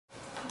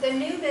The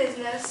new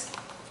business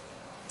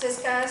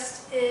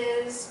discussed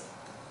is,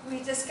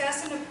 we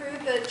discussed and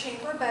approved the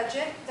chamber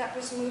budget. That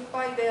was moved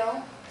by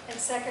Bill and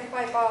seconded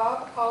by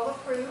Bob, all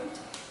approved.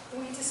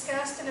 We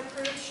discussed and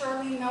approved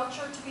Charlene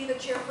Melcher to be the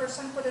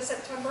chairperson for the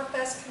September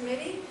Fest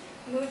Committee,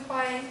 moved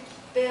by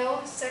Bill,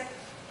 I think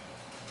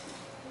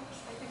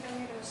I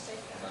made a mistake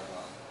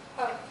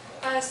there.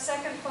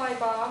 Second by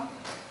Bob,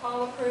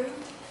 all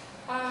approved.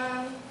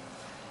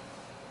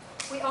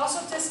 We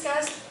also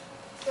discussed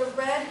the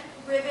red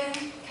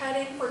ribbon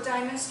cutting for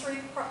Diamond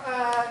Street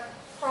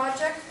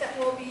project that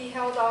will be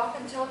held off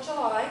until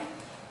July.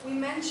 We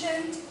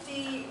mentioned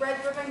the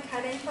red ribbon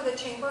cutting for the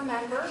chamber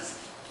members.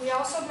 We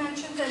also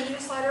mentioned a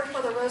newsletter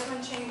for the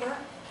Rosamond Chamber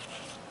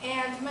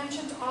and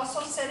mentioned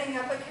also setting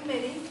up a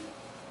committee.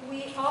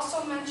 We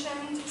also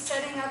mentioned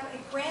setting up a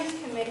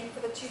grant committee for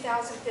the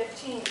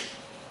 2015.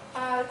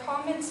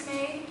 Comments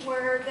made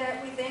were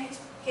that we thanked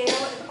Gail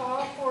and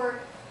Paul for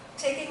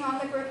taking on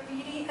the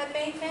graffiti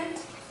abatement.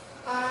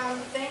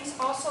 Thanks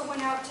also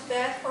went out to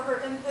Beth for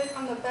her input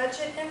on the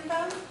budget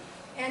info.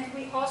 And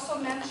we also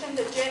mentioned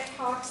the Jet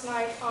Hawks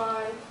night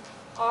on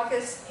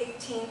August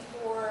 18th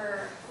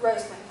for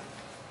Rosamond.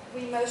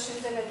 We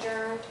motioned and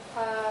adjourned,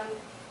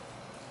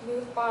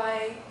 moved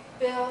by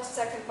Bill,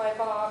 second by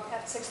Bob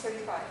at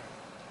 6:35.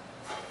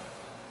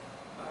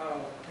 I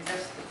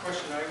guess the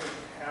question I would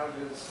have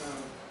is,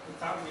 we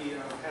thought we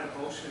had a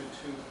motion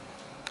to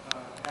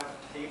have a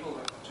table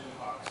at the Gin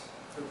Box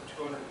for the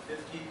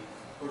 250,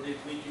 or did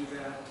we do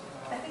that?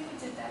 I think we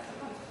did that the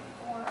month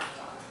before, I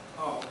thought.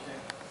 Oh, okay.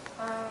 I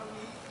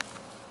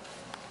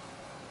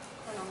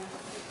don't know if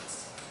it's...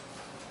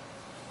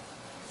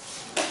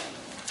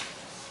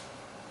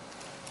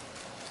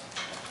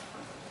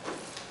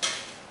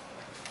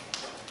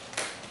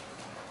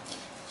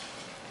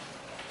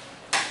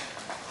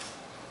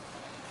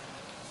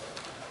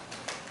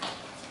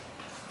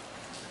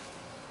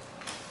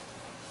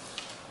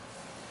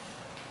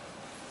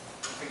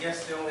 I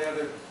guess the only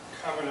other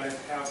comment I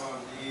have on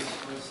these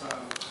was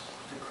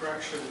the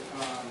correction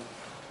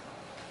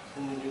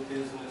in the new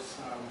business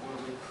where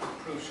we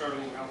approved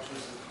Charlene Melcher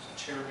as the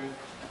chairman.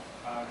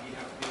 You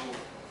have Bill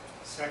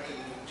second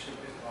and it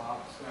should be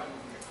Bob, so that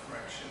would be a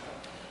correction.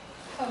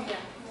 Oh, yeah.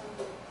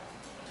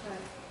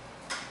 Right.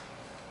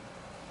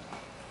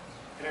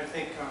 And I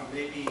think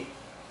maybe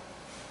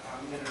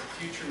in our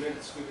future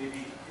minutes, we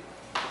maybe,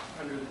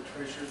 under the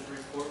treasurer's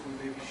report, we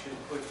maybe should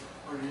put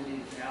our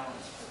ending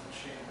balance for the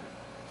chamber.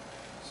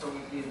 So it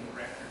would be in the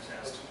records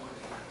as to what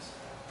it is.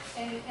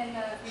 In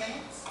the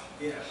minutes?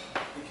 Yeah,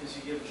 because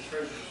you give the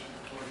treasurer's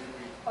report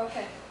every.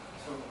 Okay.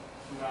 So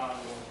now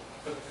we'll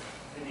put the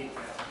ending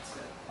balance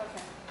in.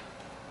 Okay.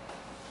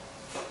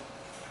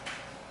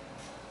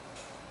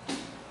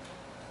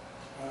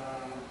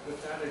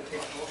 With that, I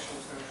take motion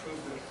to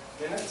approve the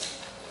minutes.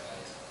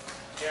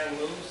 Dan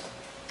moves.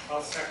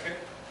 I'll second.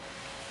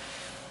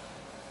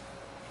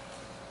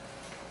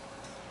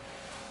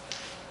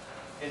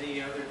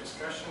 Any other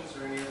discussions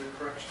or any other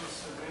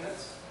corrections to the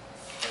minutes?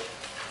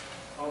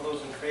 All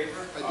those in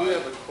favor? I do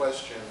have a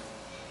question,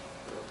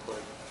 real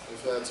quick,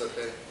 if that's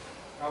okay.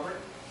 Robert?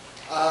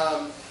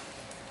 I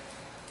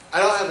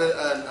don't have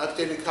an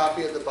updated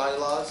copy of the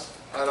bylaws.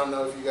 I don't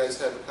know if you guys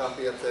have a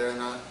copy up there or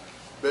not.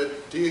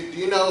 But do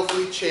you know if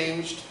we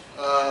changed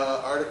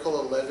Article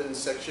 11,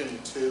 Section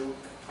 2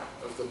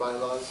 of the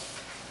bylaws?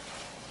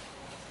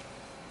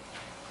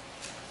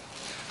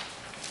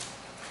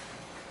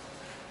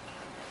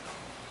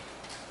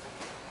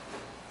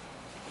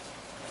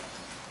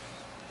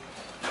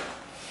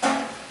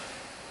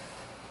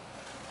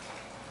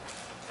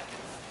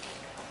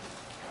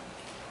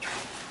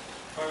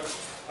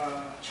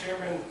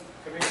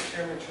 Committee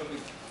chairman shall be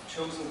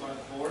chosen by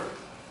the board.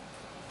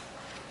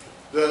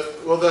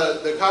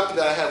 The copy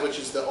that I have, which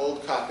is the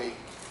old copy,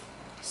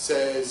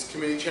 says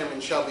committee chairman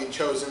shall be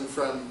chosen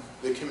from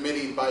the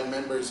committee by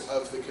members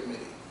of the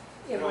committee.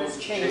 It was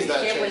Is changed.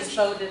 that It was changed?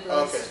 voted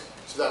last. Okay,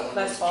 so that one was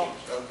last fall.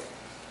 changed. Okay.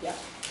 Yeah,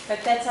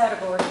 but that's out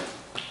of order.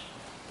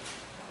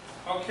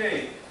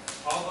 Okay,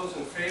 all those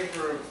in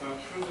favor of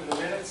approving the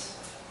minutes?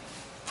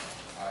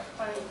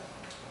 Aye.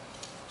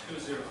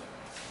 2-0.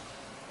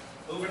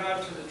 Moving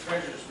on to the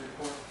treasurer's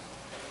report.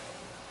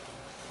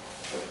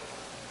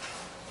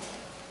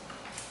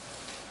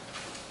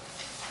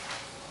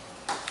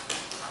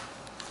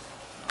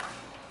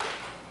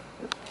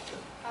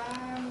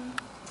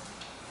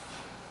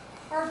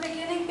 Our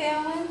beginning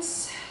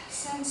balance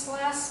since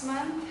last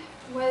month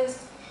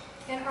was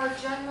in our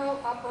general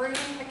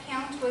operating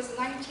account was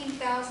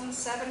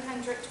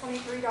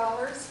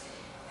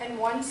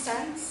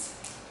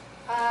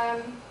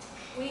 $19,723.01.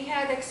 We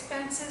had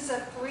expenses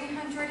of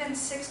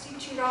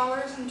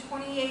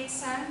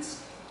 $362.28,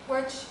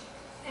 which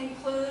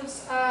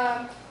includes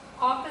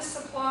office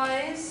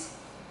supplies,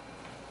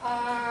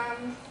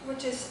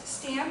 which is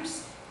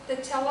stamps, the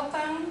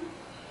telephone,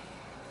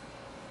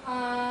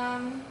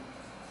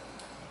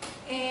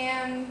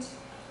 and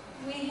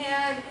we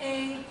had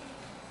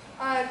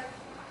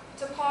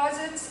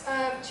deposits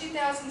of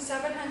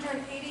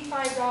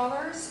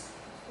 $2,785,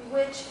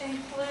 which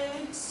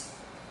includes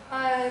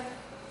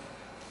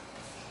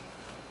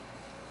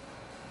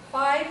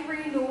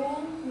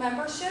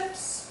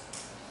memberships,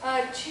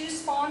 2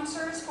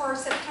 sponsors for our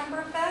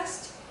September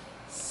Fest,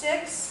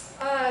 6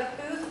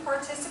 booth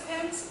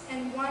participants,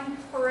 and 1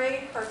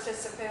 parade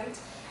participant,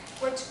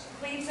 which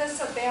leaves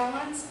us a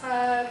balance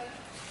of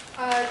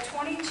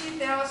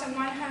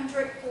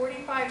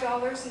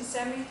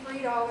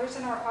 $22,145.73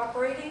 in our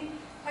operating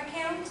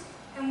account,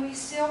 and we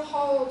still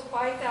hold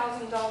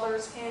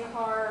 $5,000 in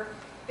our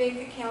bank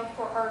account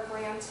for our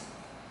grant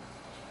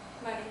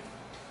money.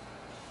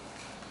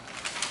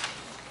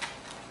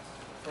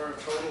 For a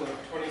total of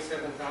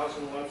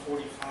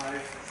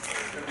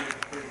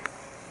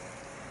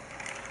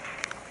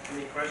 $27,145.73.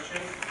 Any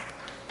questions?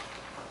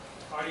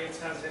 Audience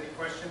has any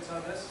questions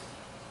on this?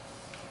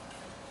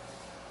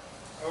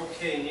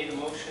 Okay, need a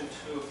motion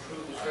to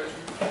approve the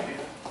treasury.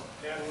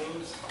 Dan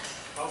moves.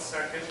 I'll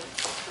second.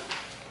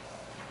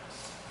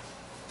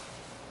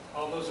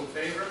 All those in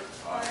favor?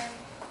 Aye.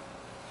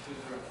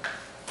 2-0.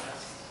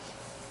 Yes.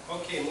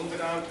 Okay,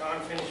 moving on to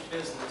unfinished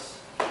business.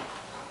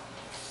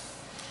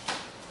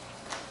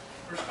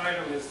 First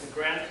item is the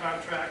grant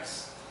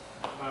contracts.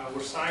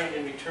 Were signed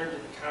and returned to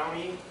the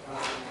county.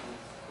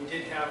 We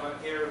did have an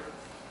error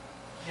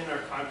in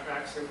our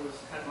contracts. It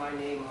had my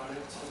name on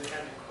it, so they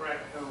had to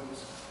correct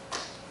those.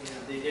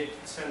 And they did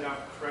send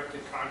out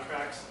corrected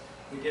contracts.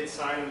 We did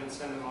sign them and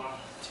send them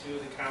off to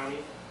the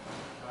county.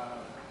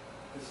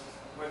 As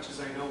much as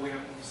I know, we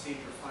haven't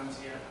received our funds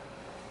yet.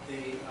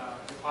 They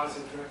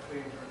deposit directly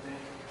into our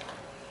bank account.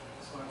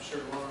 So I'm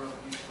sure Laura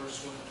will be the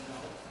first one to know.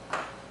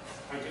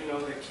 I do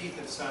know that Keith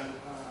and Son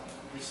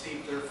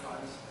received their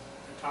funds.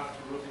 I talked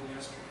to Ruben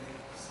yesterday.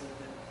 He said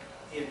that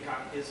he had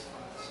got his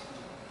funds from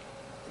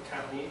the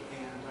county,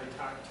 and I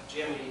talked to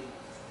Jimmy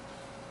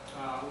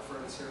over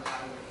in Sarah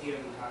Highway. He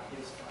hadn't got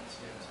his funds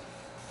yet.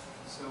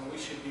 So we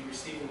should be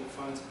receiving the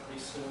funds pretty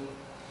soon.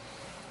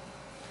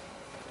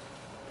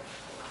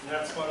 And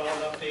that's about all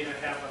the update I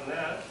have on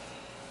that.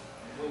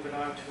 Moving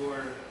on to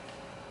our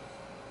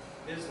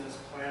business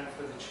plan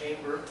for the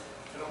chamber.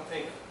 I don't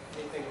think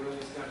anything really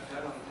got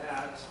done on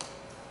that.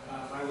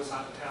 I was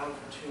out of town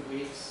for 2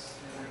 weeks,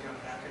 and I got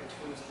back on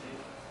Tuesday. I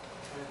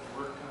had to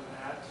work on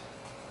that.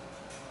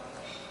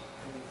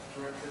 Any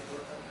directors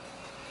work on it?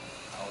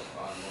 I was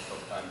gone most of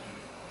the time.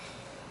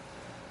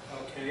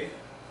 Okay.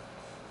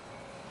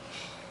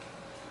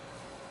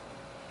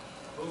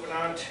 Moving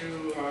on to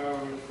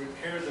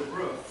repair the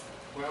roof.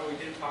 Well, we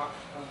did talk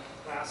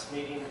last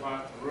meeting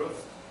about the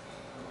roof.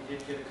 We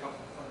did get a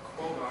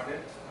quote on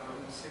it.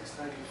 It was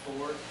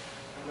 $694.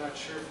 I'm not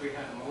sure if we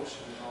had a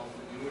motion at all to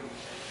do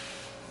anything.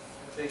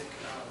 I think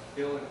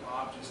Bill and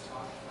Bob just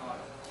talked about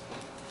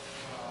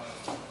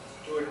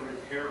doing a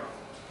repair on it.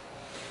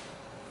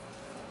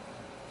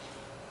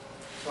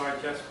 So I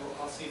guess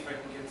I'll see if I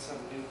can get some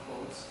new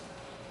quotes,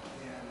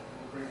 and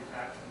we'll bring it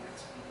back to the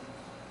next meeting.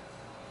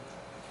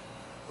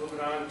 Moving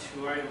on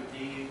to item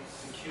D,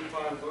 the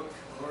coupon book.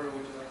 Laura,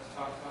 would you like to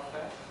talk about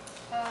that?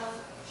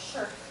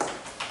 Sure.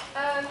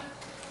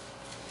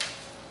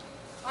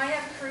 I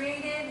have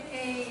created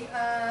a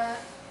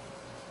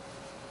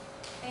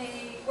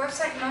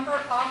website member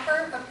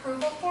offer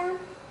approval form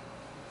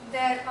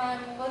that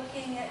I'm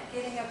looking at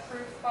getting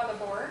approved by the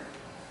board.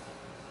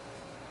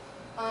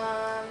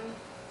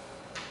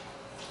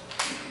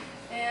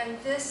 And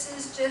this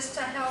is just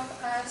to help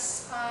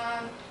us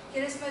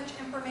get as much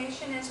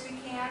information as we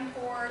can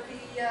for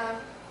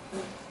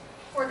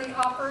the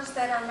offers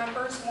that our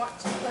members want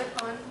to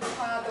put on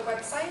the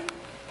website.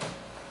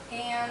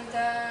 And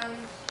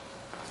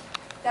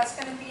that's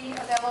going to be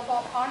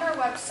available on our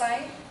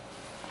website.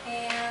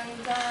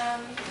 And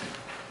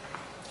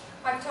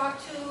I've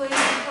talked to a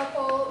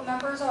couple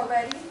members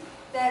already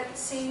that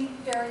seem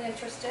very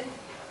interested.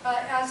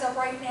 As of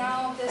right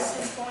now, this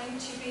is going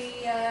to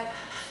be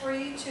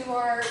free to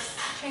our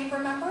chamber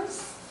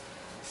members.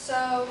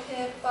 So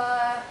if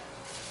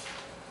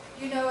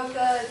you know of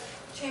the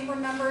chamber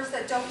members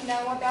that don't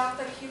know about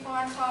the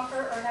coupon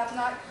offer or have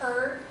not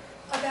heard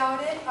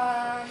about it,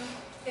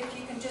 if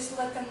you can just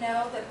let them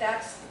know that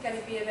that's going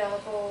to be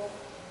available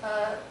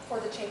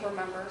for the chamber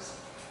members.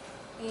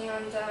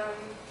 And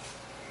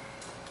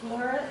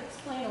Laura,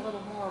 explain a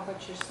little more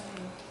what you're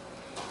saying.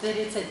 That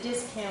it's a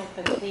discount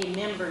that the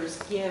members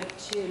give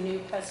to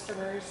new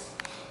customers,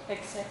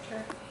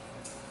 etc.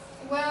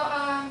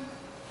 well,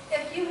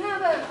 if you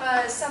have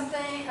a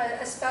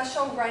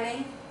special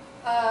running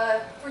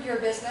for your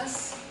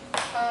business,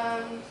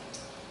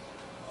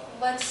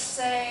 let's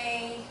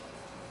say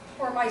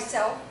for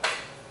myself,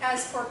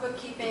 as for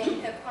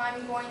bookkeeping, if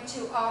I'm going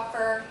to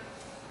offer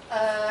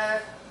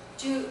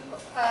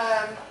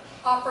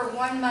offer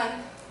 1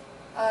 month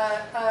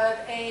of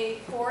a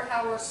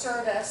 4-hour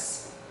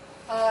service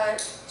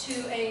to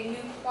a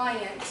new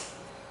client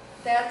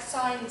that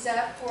signs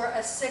up for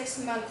a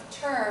 6-month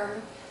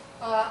term,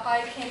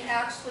 I can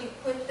actually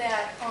put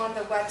that on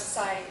the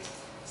website.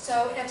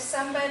 So if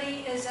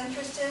somebody is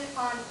interested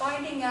on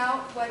finding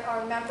out what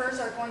our members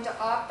are going to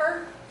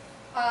offer,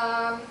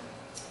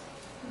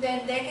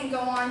 then they can go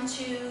on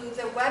to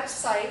the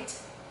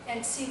website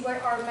and see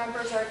what our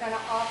members are going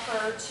to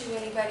offer to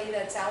anybody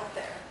that's out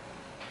there.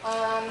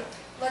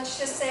 Let's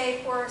just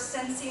say for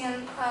Census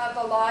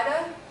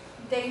Velada,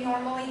 they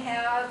normally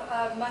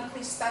have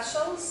monthly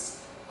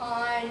specials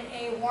on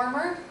a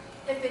warmer.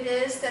 If it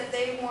is that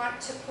they want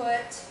to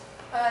put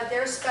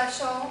their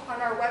special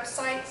on our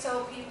website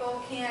so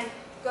people can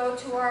go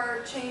to our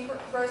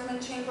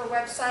Rosamond Chamber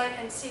website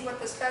and see what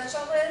the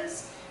special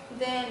is,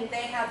 then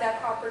they have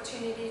that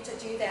opportunity to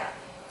do that.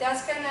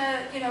 That's going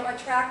to,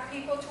 attract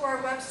people to our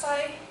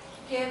website,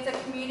 give the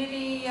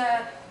community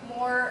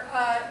more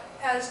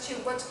as to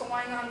what's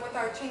going on with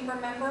our chamber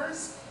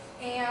members,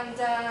 and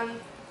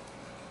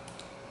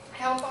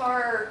help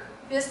our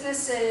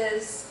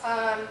businesses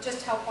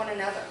just help one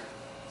another.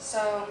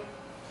 So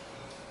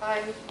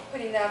I'm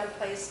putting that in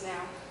place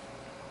now.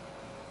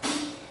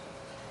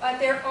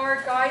 There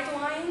are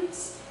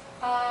guidelines,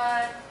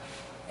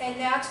 and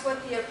that's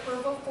what the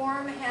approval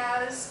form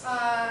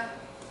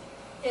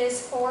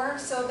is for,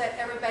 so that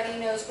everybody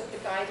knows what the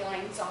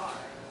guidelines are.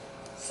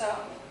 So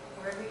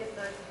Where do we get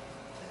the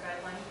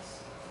guidelines?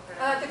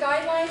 the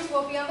guidelines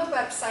will be on the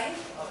website,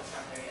 Oh, it's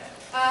not there yet.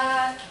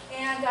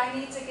 and I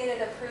need to get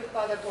it approved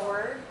by the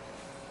board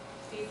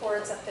before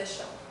it's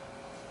official.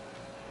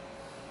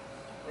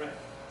 Right.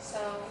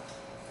 So,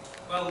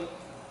 Well,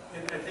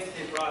 I think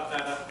they brought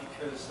that up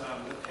because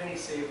the Penny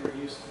Saver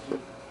used to do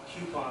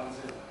coupons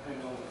at,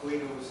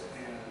 Guido's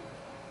and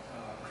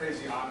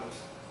Crazy Autos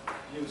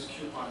use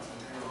coupons in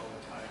there all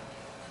the time.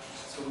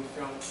 So we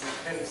felt the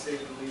Penny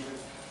Saver leave it,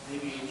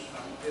 maybe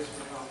this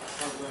would help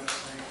our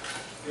website,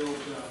 build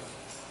our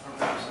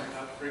website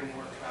up, bring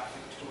more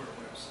traffic to our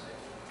website.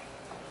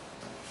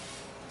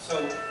 So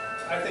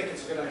I think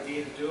it's a good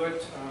idea to do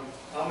it.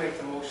 I'll make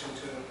the motion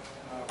to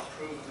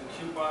approve the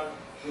coupon.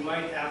 We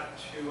might have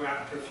to,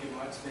 after a few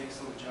months, make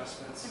some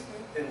adjustments,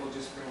 then we'll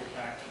just bring it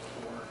back to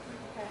the board.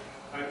 okay.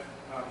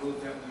 I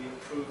move that we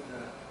approve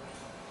the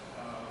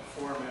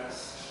form as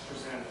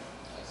presented. I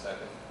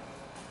second.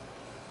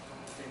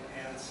 Okay,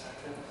 and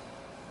second.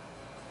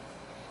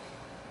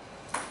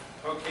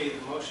 Okay,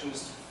 the motion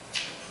is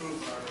to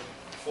approve our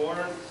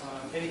form.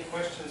 Any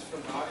questions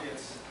from the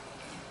audience?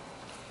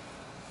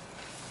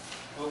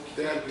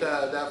 Okay.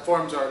 That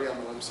form's already on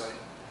the website.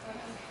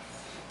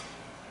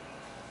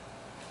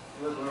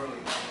 A little early, Laura.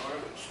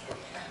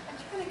 I'm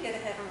trying to get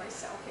ahead of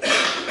myself here.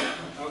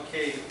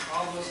 Okay,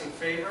 all those in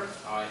favor?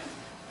 Aye.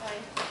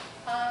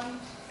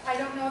 I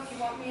don't know if you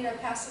want me to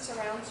pass this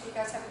around so you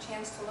guys have a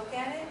chance to look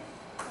at it,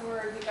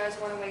 or you guys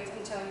want to wait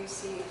until you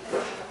see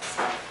anything else.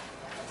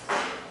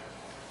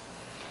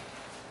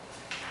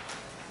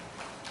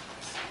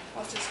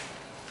 I'll just,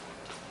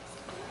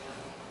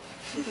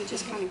 you can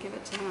just kind of give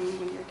it to him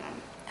when you're done.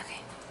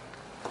 Okay.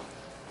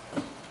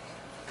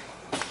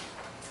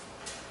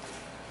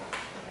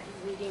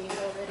 Reading it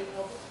already.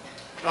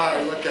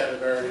 I looked at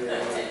it already.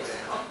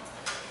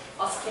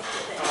 I'll skip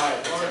it All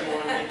right, Laura, do you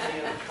want to make any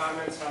other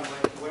comments on the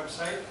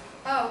website?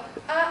 Oh,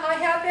 I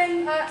have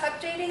been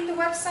updating the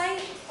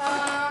website.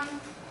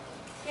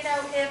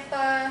 If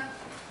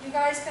you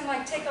guys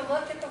can take a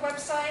look at the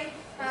website.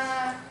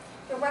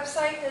 The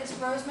website is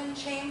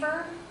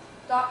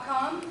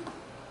rosamondchamber.com.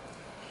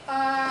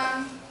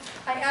 I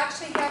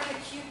actually have the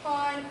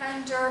coupon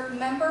under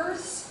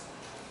members.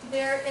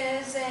 There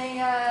is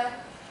a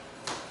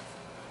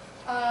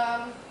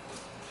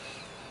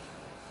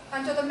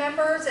under the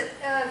members,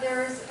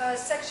 there's a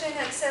section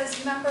that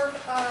says member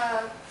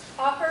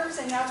offers,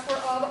 and that's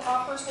where all the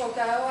offers will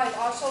go. I've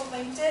also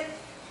linked it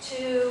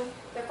to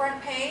the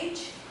front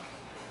page,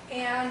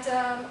 and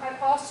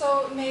I've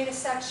also made a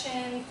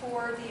section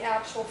for the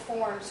actual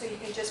form, so you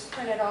can just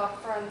print it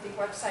off from the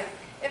website.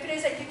 If it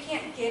is that you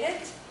can't get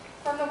it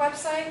from the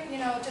website,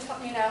 just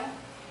let me know.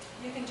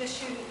 You can just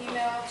shoot an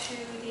email to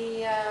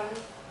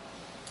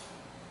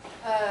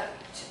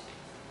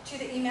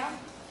the email.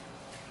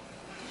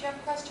 Did you have a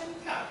question?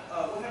 Yeah,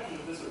 what happened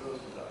to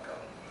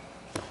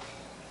visitrosamond.com?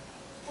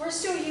 We're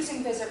still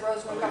using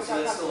visitrosamond.com. Okay,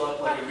 so that's still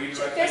up like a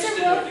redirect? I just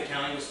didn't know if the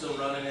county was still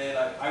running it.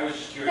 I was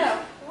just curious. No,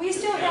 we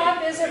still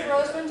have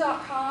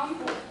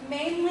visitrosamond.com.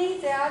 Mainly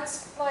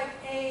that's like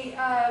a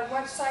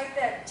website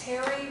that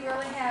Terry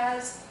really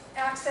has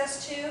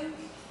access to.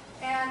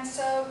 And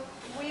so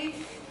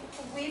we've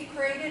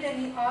created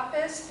in the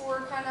office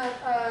for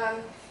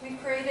we've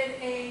created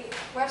a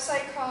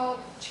website called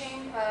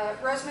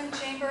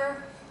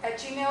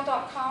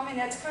rosamondchamber@gmail.com, and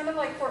that's kind of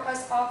like for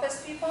us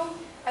office people.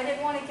 I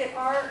didn't want to get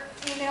our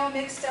email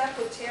mixed up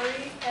with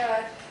Terry,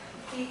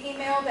 the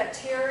email that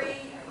Terry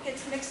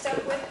gets mixed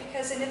up with,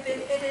 because if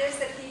it is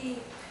that he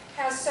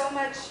has so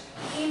much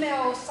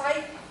email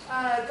site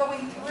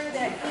going through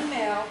that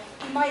email,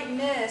 he might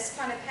miss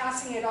kind of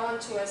passing it on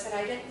to us, and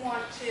I didn't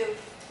want to,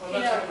 Well,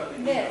 I'm not talking about the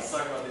email, I'm miss.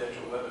 talking about the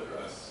actual web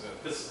address.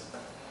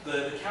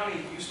 The county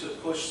used to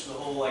push the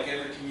whole,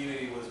 every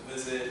community was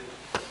visit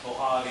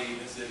Mojave,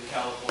 visit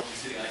California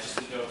City. I just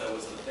didn't know if that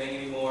wasn't a thing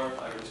anymore.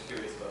 I was just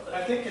curious about I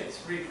that. think it's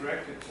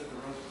redirected to the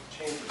Rosamond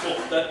Chamber. Cool,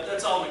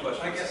 that's all my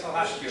question. I guess I'll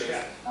have to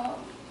check. Oh,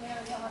 yeah,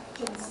 you'll have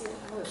to see it.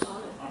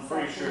 I'm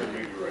pretty sure it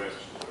redirects.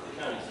 The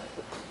county's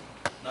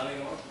not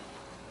anymore?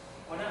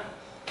 Why not?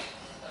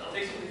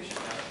 Take some leadership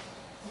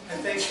now. I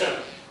think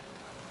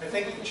I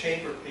think the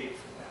chamber paid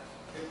for that.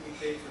 We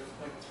paid for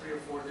like 3 or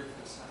 4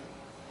 different sites.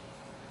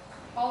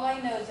 All I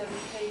know is that we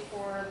paid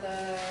for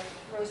the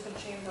Rosamond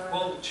Chamber.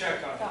 Well,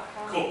 check on it.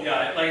 Cool,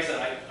 yeah, like I said,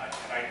 I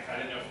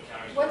didn't know if the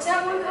county was. What's doing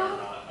that one it or called?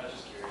 not. I was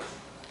just curious.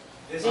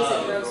 This Visit is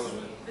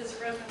Rosamond. Visit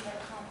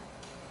Rosamond.com.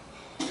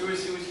 It was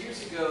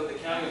years ago, the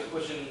county was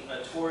pushing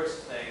a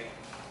tourist thing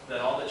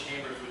that all the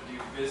chambers would do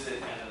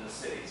visit and in the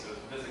city. So it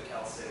was visit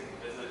Cal City,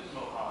 visit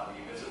Mojave,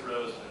 visit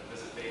Rosamond,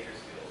 visit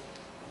Bakersfield.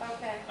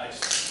 Okay. I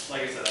just,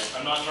 like I said,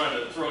 I'm not trying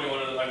to throw anyone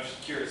under the, I'm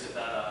just curious if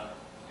that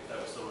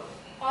was still running.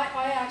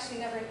 I actually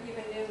never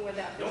even knew where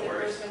that No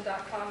worries.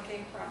 visitRosamond.com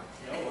came from.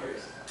 No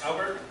worries.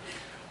 Albert?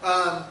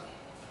 I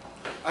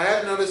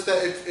have noticed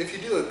that if you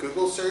do a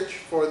Google search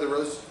for the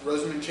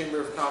Rosamond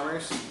Chamber of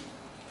Commerce,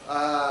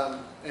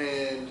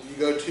 and you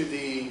go to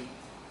the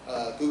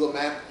Google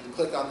map and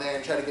click on there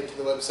and try to get to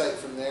the website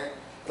from there,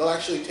 it'll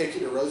actually take you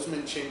to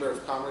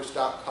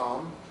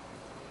rosamondchamberofcommerce.com,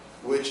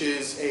 which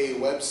is a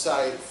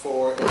website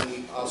for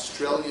an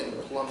Australian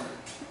plumber.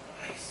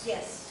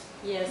 Yes.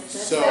 Yes,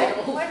 that's So-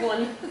 the old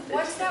one.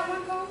 What's that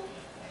one called?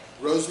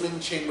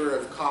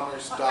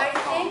 rosamondchamberofcommerce.com. I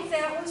think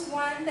that was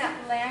one that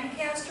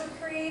Lancaster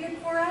created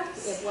for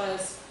us. It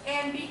was.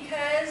 And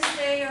because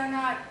they are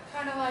not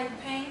kind of like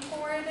paying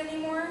for it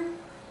anymore,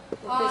 This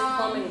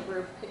plumbing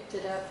group picked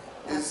it up.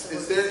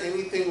 Is there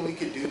anything we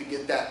could do to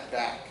get that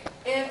back?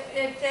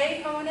 if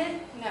they own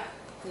it, no.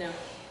 No,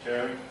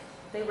 Terry,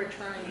 they were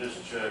trying.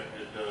 just check,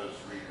 it does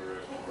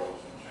redirect to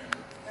Rosamond Chamber.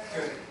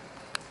 Good.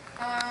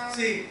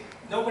 See,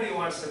 nobody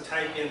wants to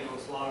type in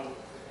those long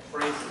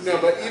phrases. No,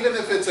 but even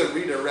if it's a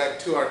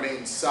redirect to our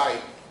main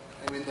site,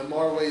 I mean, the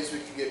more ways we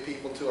can get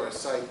people to our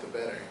site, the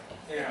better.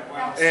 Yeah,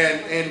 well,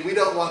 And we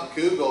don't want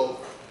Google,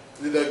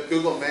 the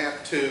Google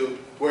map to,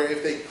 where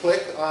if they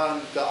click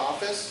on the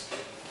office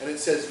and it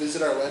says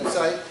visit our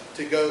website,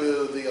 to go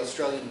to the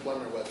Australian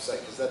plumber website,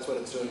 because that's what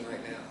it's doing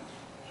right now.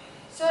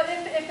 So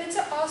if it's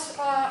an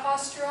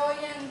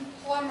Australian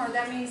plumber,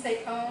 that means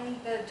they own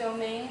the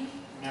domain?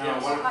 Now,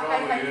 what it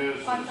probably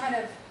is, I'm kind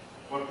of,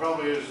 what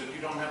probably is, if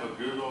you don't have a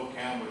Google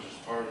account, which is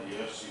part of the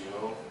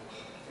SEO,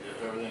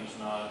 if everything's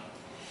not,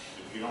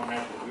 if you don't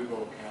have a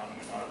Google account,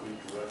 you're not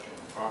redirecting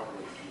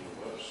properly to your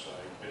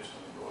website, it's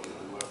going to go to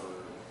whoever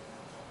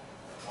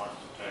wants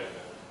to tag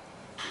that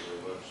to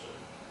their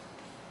website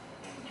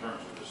in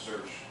terms of the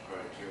search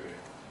criteria.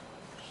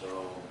 So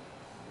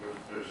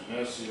there's an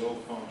SEO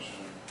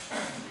function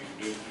you can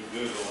do through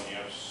Google, and you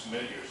have to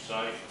submit your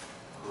site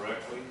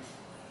correctly,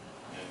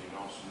 and you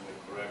don't submit it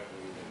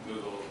correctly, then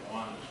Google,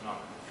 one, is not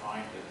going to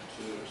find it,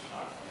 two, it's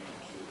not going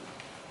to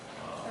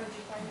where did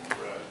you find it?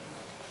 correct.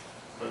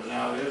 But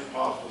now it is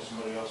possible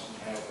somebody else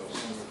can have a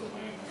similar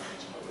domain name in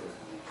another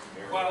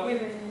area. well,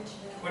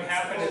 what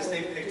happened is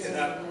they picked it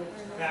up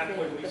back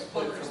when we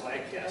split from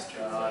Lancaster.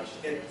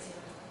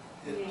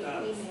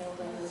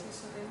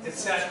 It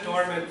sat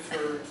dormant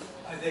for,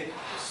 I think,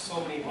 so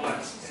many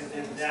months, and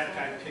then that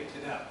guy picked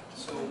it up.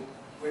 So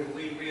when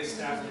we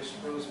reestablished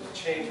Rosamond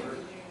Chamber,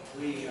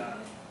 we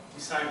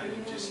decided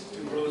to just do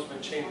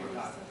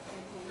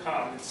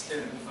rosamondchamber.com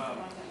instead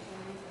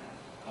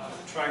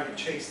of trying to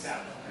chase that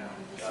one down.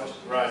 That's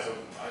right, but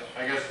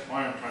I guess the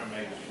point I'm trying to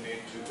make is you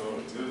need to go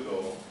to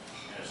Google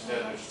and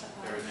establish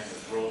everything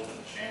as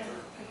Rosamond Chamber,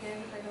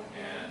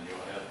 and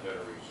you'll have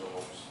better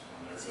results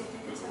when they're doing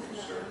Google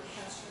research.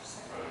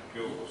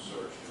 Google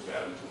search, because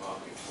that would come up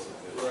before the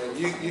Right,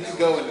 you can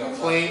go and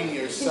claim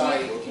your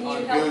site Can on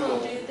you help Google.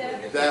 them do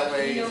that? That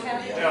way, You know how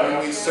to- when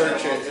we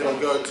search it, it'll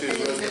go to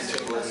Rosamond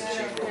Chamber. No, I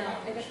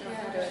don't know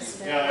how to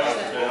spell Yeah, I that.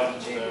 have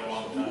to that a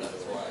long time.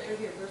 It's a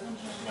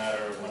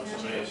matter of when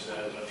somebody says, I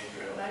need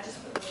your help.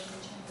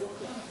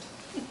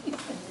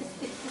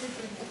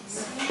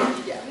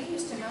 We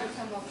used to not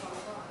come up on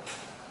rock.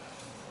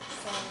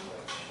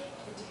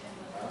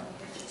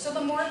 So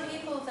the more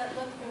people that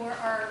look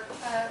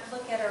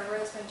at our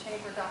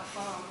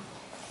rosamondchamber.com,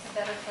 the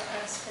better for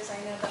us, because I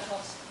know that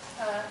helps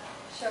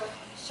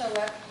show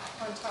up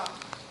on top.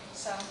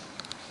 So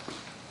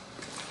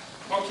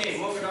Okay,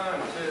 moving on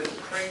to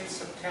Crane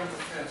September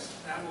Fest.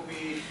 That will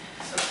be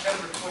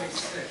September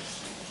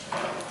 26th.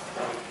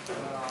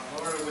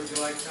 Laura, would you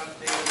like to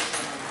update us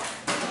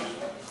on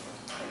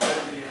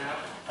whatever you have?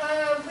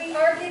 we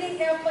are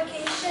getting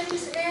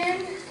applications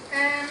in,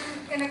 and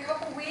in a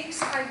couple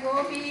weeks, I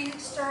will be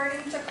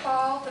starting to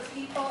call the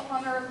people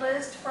on our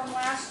list from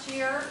last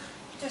year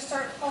to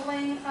start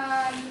pulling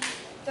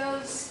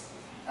those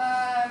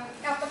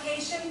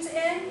applications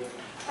in.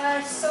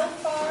 So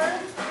far,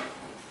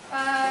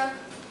 I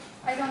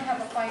don't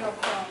have a final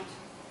count.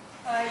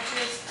 I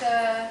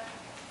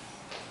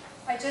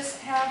just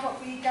have what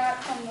we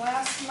got from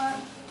last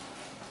month,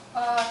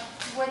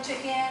 which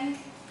again,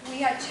 we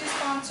had 2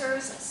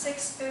 sponsors,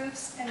 6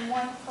 booths, and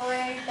 1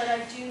 parade, but I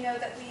do know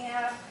that we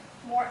have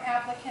more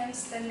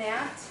applicants than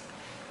that.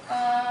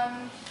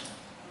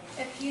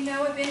 If you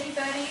know of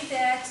anybody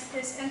that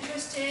is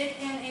interested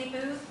in a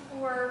booth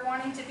or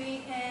wanting to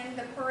be in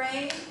the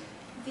parade,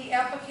 the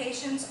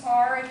applications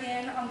are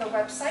again on the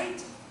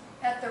website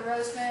at the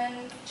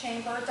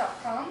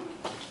rosamondchamber.com.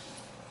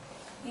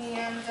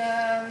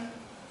 And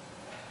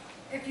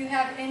if you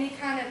have any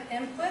kind of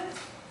input,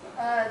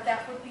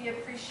 that would be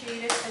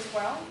appreciated as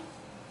well.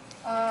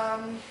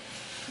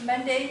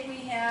 Monday,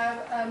 we have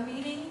a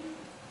meeting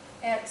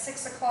at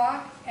 6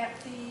 o'clock at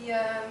the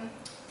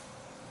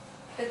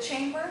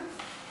chamber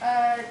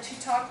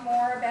to talk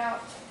more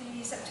about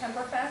the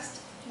September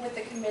Fest with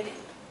the committee.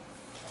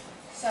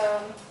 So,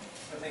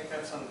 I think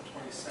that's on the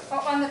 27th.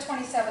 oh, on the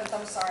 27th,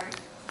 I'm sorry.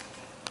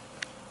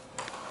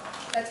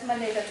 That's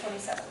Monday, the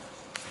 27th.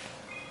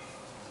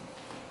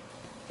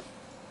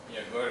 Yeah,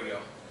 go ahead,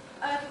 Gail.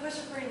 I have a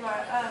question for you,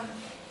 Laura.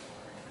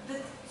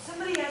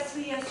 Somebody asked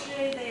me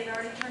yesterday they had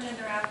already turned in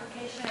their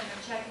application and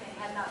their check and it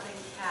had not been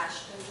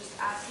cashed. They're just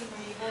asking,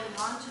 are you holding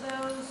on to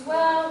those?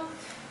 Well,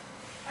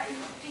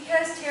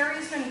 because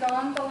Terry's been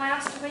gone the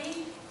last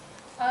week,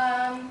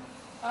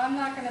 I'm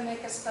not going to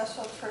make a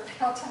special trip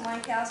out to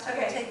Lancaster to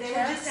Okay, take they were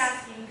checks. just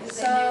asking because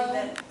they So, knew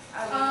that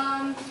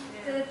I would.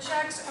 The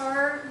checks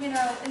are,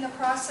 in the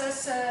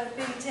process of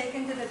being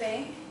taken to the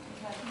bank.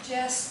 Okay.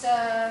 Just,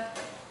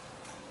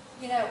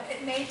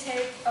 it may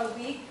take a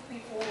week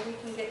before we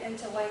can get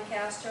into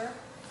Lancaster,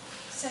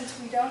 since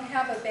we don't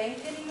have a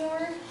bank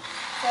anymore.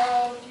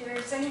 So if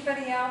there's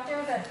anybody out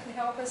there that can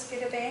help us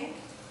get a bank,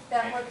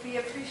 that would be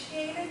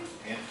appreciated.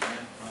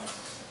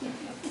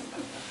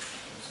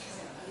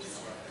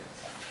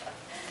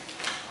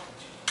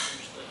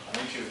 I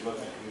think she was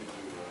looking at you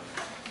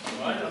too.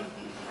 Well, I know.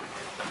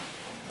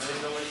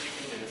 There's no much you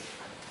can do.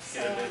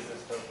 Get a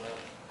business built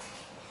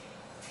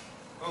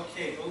up.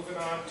 Okay, moving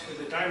on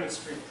to the Diamond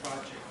Street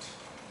project.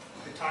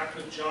 I talked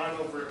with John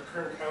over at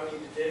Kern County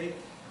today.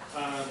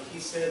 He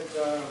said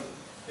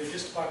they're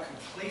just about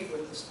complete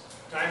with this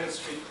Diamond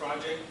Street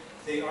project.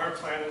 They are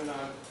planning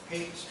on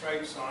paint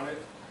stripes on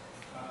it.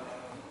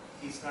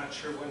 He's not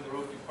sure when the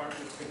road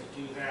department's going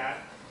to do that.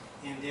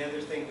 And the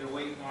other thing they're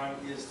waiting on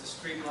is the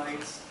street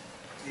lights,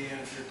 and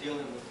they're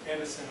dealing with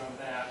Edison on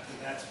that, and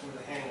that's where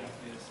the hang-up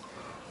is.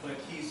 But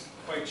he's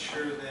quite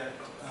sure that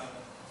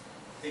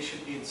they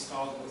should be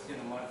installed within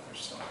a month or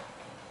so.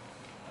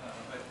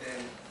 But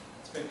then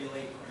it's been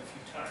delayed quite a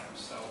few times,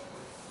 so.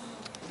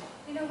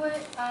 You know what,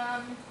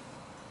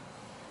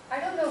 I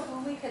don't know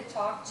who we could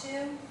talk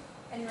to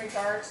in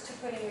regards to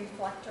putting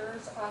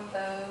reflectors on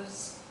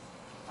those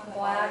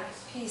black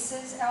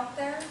pieces out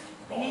there.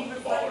 We need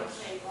reflective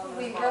shape on those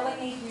We bollards.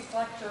 really need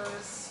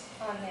reflectors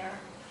on there.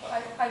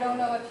 I don't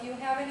know if you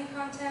have any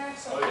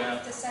contacts or Oh, yeah.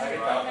 to send I it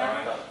can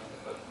right talk,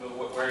 now.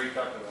 but where are you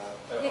talking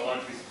about? I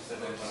want to be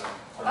specific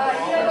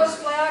when Those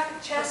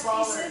black chest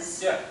bollards.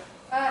 pieces? Yeah,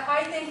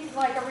 I think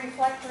like a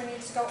reflector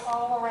needs to go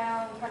all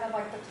around, kind of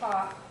like the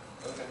top.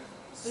 okay.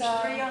 There's So,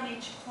 3 on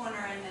each corner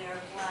and they are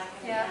black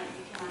and Yeah. at night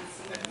you cannot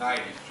see. At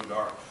night, it's too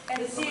dark.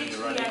 and The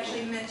CHP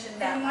actually mentioned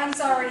that. and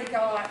one's already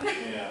gone.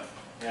 Yeah,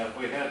 yeah, if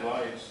we had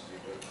lights, you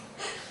could.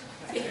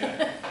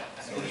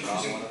 So it's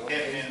not one of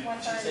those?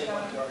 One's already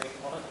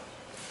gone.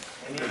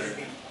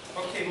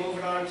 Okay,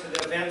 moving on to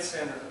the event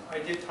center. I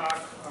did talk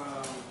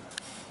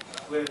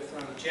with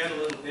Jed a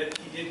little bit.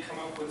 He did come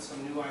up with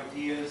some new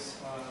ideas.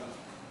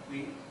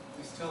 We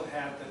still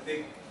have the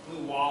big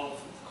blue wall,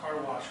 car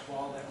wash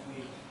wall that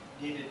we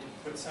needed to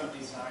put some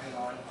design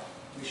on.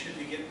 We should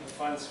be getting the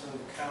funds from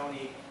the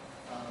county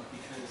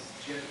because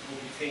Jed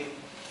will be taking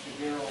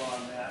the mural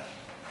on that.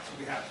 So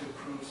we have to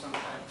approve some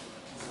type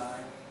of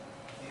design.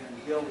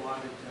 And Bill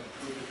wanted to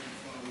approve it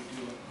before we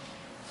do it.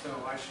 So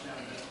I should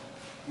have the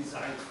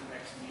design for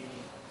next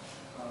meeting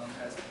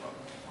as to what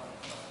we want.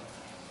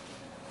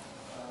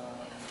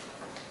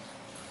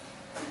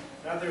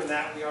 Other than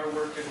that, we are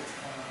working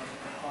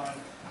on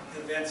the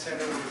event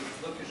center.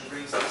 We're looking to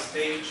raise the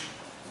stage.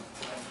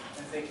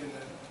 I think in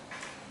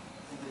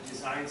the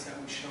designs that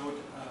we showed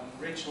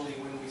originally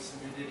when we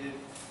submitted it,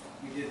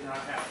 we did not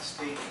have the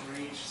stage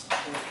raised.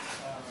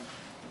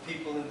 The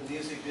people in the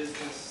music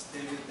business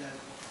stated that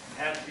it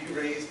had to be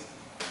raised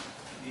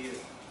to be a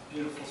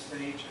beautiful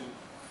stage, and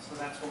so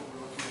that's what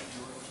we're looking at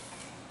doing.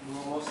 And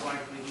we'll most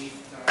likely meet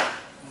in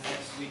the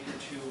next week or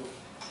two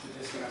to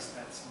discuss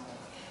that some more.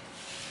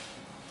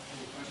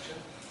 Any question?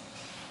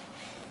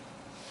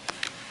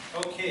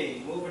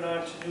 Okay, moving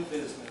on to new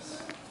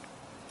business.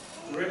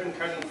 The ribbon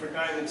cutting for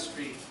Diamond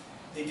Street.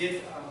 They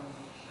did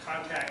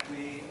contact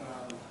me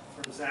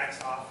from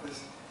Zach's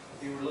office.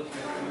 They were looking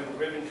at doing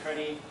ribbon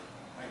cutting.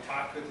 I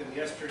talked with them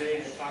yesterday,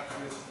 and I talked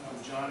with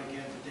John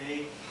again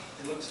today.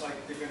 It looks like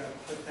they're going to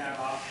put that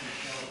off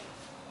until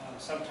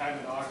sometime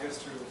in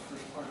August or the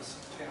first part of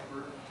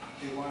September.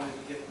 They wanted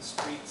to get the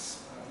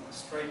streets,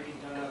 striping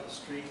done on the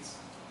streets,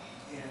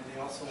 and they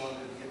also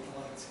wanted to get the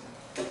lights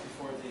in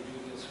before they do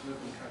this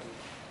ribbon cutting.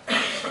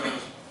 So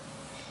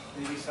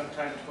maybe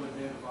sometime toward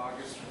the end of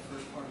August or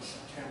first part of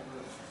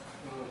September,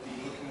 we'll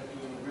be looking at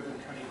doing the ribbon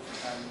cutting for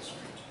Diamond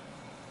Street.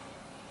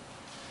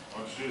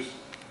 Why don't you just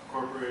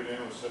incorporate it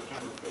in with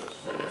September Fest?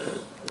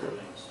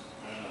 Everything's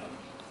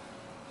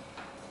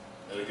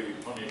that'll give you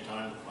plenty of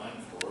time to plan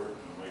for it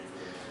and wait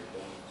for it to get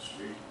done with the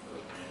street.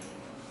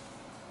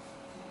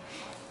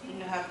 You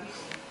know how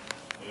people.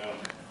 Yeah,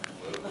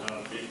 let a ton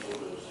of people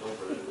to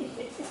celebrate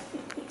it.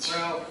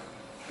 Well,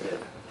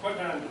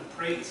 putting on the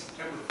parade at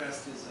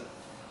Septemberfest is a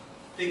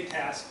big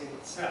task in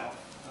itself.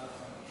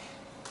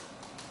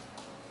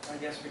 I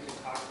guess we could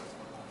talk with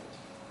them about it.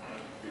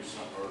 Do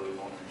some early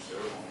morning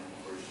ceremony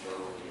before you start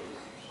all the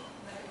other, so,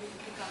 But we can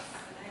pick up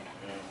today.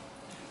 yeah.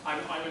 I'm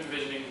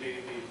envisioning the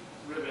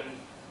ribbon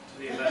to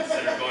the event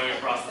center going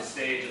across the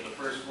stage, and the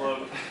first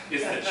float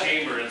is the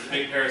chamber, and it's a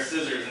big pair of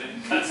scissors, and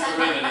it cuts the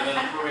ribbon, and then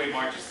the parade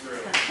marches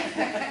through.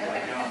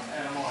 Like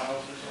Animal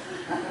House or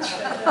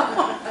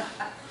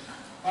something.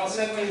 I'll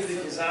send you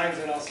the designs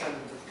and I'll send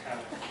them to the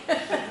county.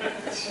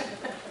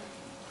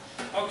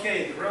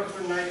 Okay, the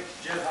Rosamond Night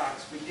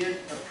Jethawks, we did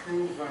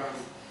approve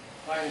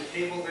buying a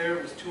table there.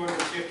 It was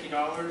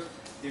 $250.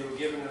 They were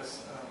giving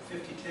us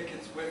 50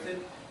 tickets with it.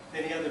 If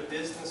any other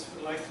business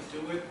would like to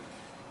do it,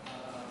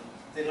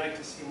 they'd like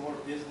to see more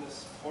business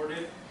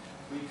supported.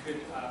 We could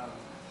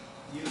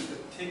use the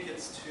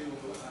tickets to,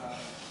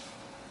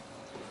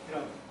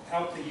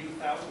 help the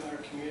youth out in our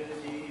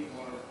community,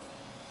 or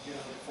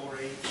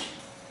 4-H,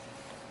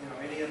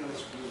 any of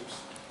those groups.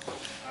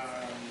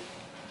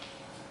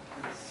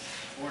 Does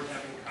the board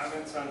have any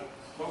comments on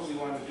what we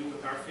want to do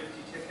with our 50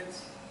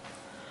 tickets?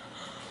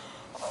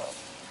 I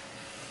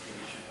think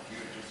we should give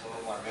it to some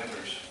of our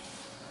members.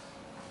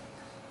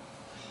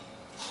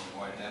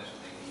 Invite them so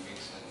they can mix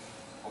and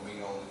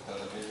commingle with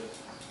other business.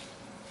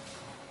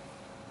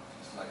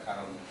 It's like kind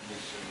of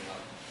mixing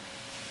up.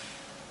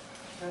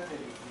 That may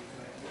be a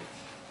good idea.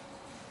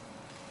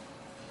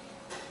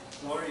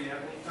 Laura, you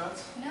have any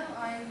thoughts? No,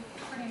 I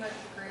pretty much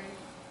agree.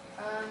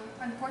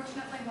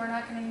 Unfortunately, we're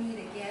not going to meet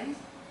again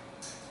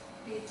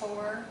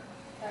before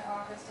that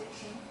August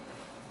 18th.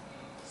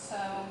 So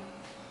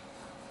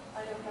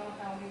I don't know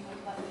how we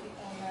would let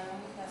people know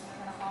that we're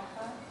going to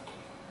offer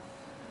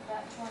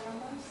that to our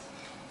members.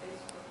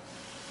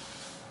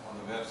 On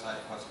the website,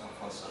 first come,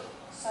 first serve.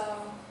 So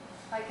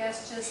I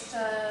guess just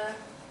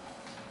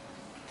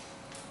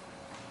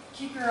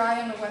keep your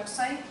eye on the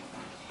website.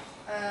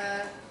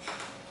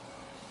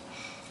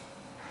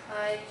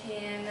 I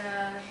can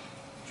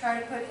try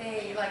to put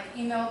a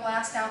email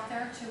blast out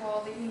there to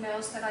all the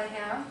emails that I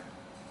have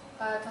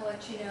to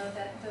let you know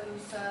that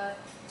those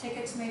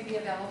tickets may be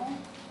available.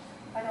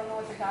 I don't know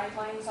what the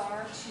guidelines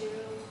are to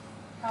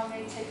how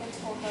many tickets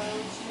will go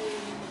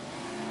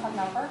to a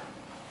number.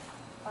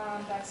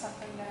 That's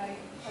something that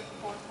the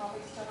board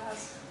probably still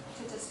has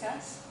to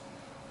discuss.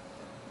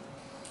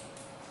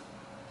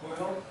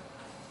 Well,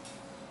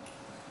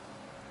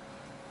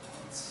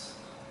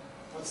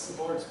 what's the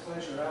board's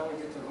pleasure? I only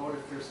get to vote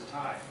if there's a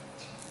tie.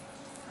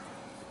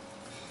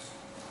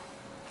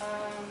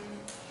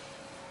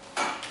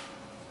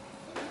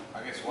 I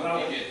guess Well,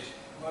 one ticket,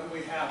 What do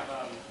we have?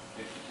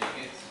 50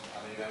 tickets. How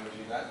many members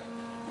you got?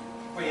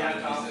 We had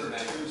to How offer many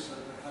business two, so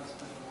the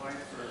husband and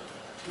wife for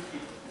 2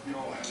 people. No,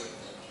 I would.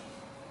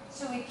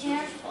 So we Two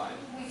can't is fine.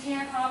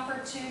 offer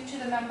two to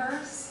the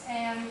members,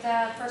 and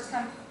first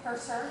come,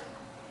 first serve.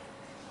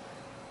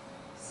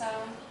 So,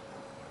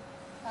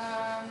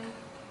 I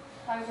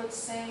would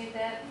say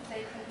that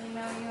they can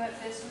email you at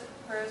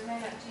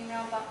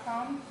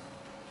visitrosamond@gmail.com.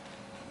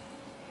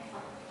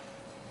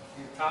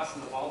 You're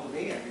tossing the ball to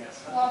me, I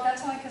guess. Huh? Well,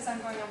 that's only because I'm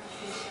going on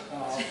vacation.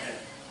 Oh, okay.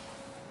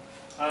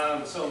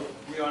 So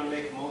we want to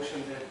make a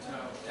motion that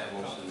Yeah,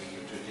 mostly we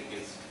give 2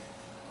 tickets.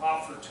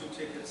 offer 2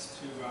 tickets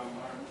to our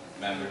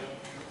Members.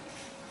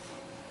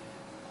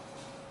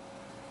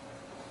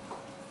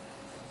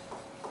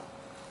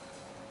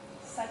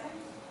 Second?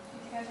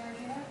 Did you guys already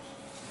do that?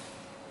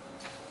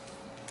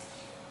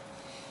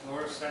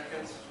 Laura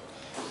seconds.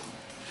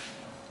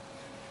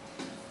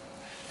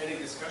 Any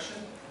discussion?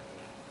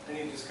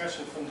 Any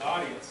discussion from the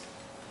audience?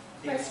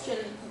 Question,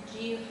 do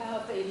you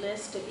have a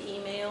list of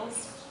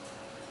emails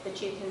that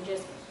you can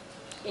just,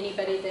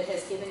 anybody that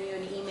has given you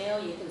an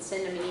email, you can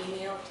send them an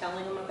email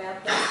telling them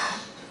about that?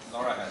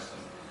 Laura has them.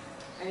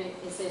 I mean,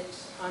 is it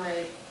on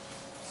a,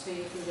 so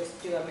you can just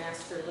do a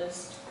master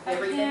list of I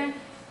everything? can.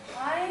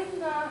 I'm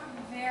not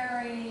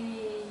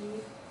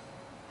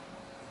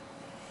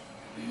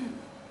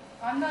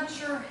I'm not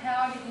sure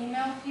how to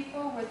email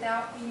people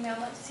without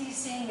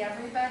CCing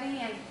everybody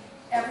and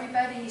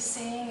everybody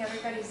seeing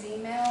everybody's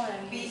email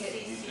and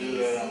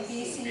BCC.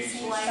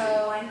 Blank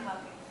So,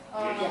 copy.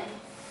 Yeah.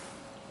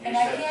 and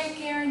I can't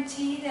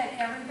guarantee that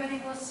everybody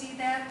will see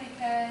that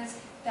because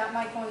that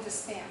might go into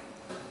spam.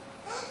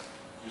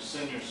 Just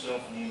send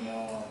yourself an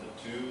email on the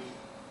 2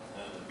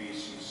 and the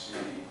BCC,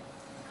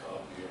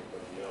 copy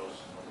everybody else,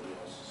 and nobody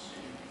else will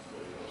see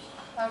anybody else.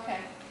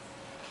 Okay.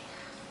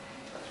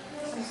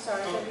 I'm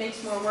sorry, that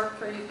makes more work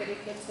for you, but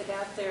it gets it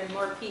out there, and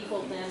more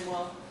people then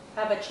will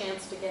have a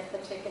chance to get the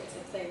tickets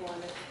if they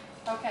want it.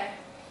 Okay.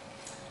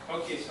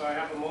 Okay, so I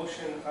have a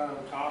motion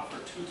to offer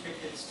 2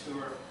 tickets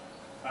to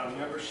our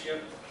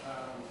membership.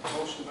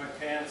 Motion by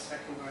Pan,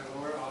 second by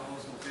Laura. All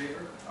those in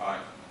favor? All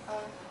right. 2-0.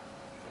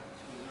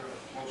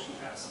 Motion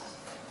passes.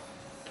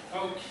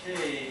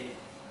 Okay.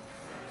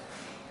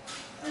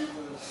 That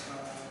was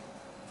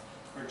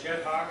our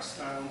Jethawks.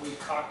 We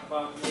talked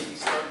about maybe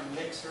starting a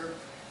mixer.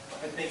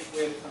 I think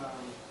with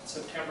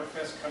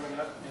Septemberfest coming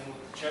up and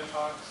with the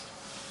Jethawks,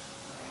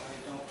 I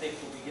don't think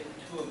we'll be getting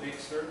to a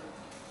mixer.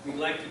 We'd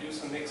like to do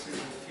some mixers in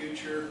the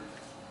future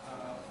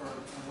for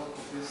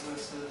local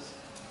businesses.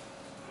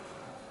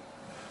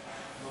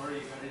 Laura,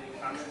 you got any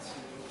comments?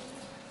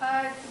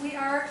 We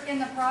are in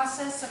the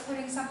process of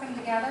putting something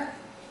together.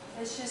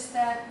 It's just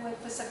that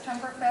with the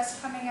September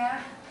Fest coming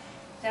up,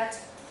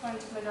 that's going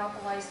to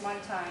monopolize my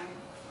time.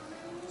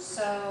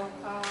 So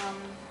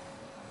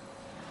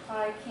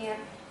I can't,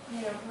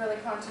 really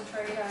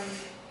concentrate on,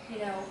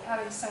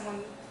 having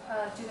someone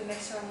do the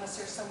mixer unless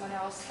there's someone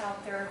else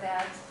out there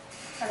that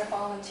kind of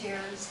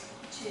volunteers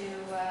to,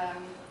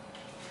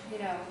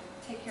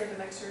 take care of the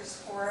mixers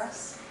for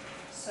us.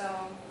 So.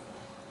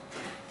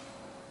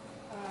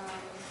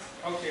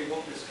 Okay,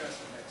 we'll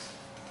discuss it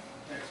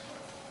next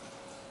one.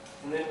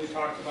 And then we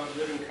talked about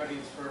ribbon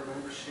cuttings for our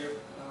membership.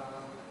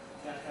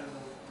 That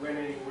hasn't went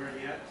anywhere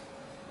yet.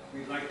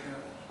 We'd like to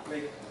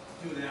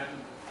do that in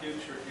the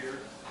future here.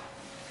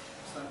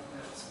 So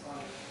that's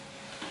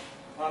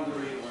on the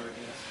radar, I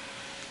guess.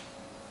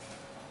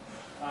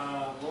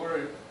 Laura,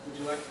 would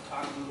you like to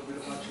talk a little bit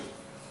about your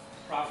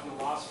profit and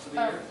loss for the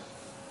year?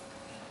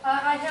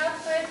 I have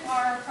put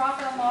our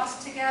profit and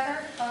loss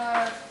together.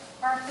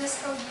 Our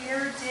fiscal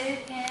year did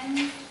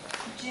end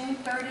June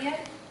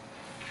 30th.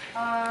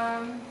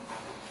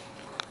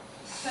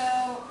 So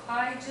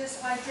I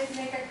did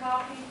make a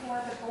copy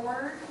for the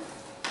board.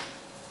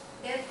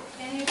 If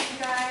any of you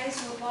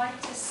guys would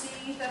like to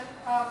see the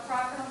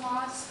profit and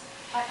loss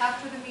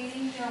after the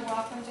meeting, you're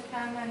welcome to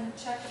come and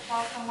check the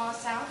profit and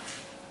loss out.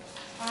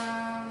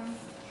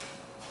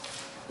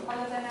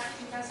 Other than that,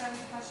 do you guys have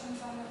any questions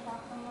on the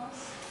profit and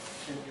loss?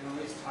 Can you at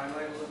least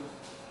highlight a few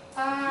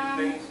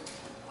things?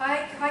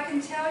 I can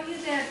tell you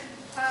that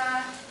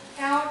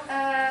out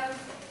of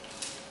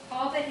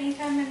all the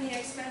income and the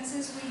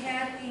expenses, we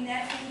had a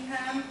net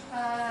income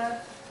of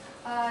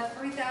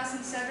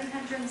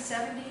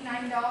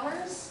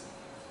 $3,779.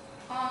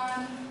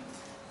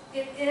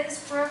 It is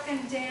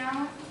broken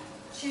down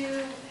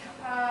to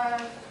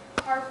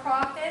our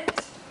profit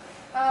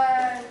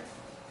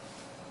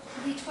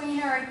between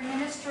our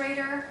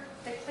administrator,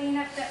 the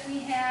cleanup that we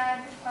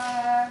had,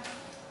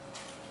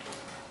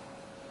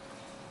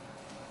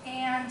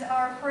 and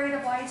our parade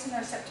of lights and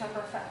our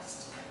September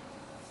Fest.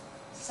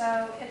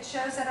 So it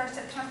shows that our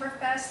September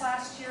Fest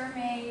last year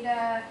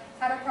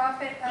had a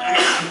profit of,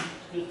 I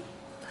don't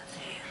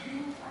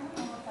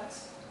know if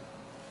that's,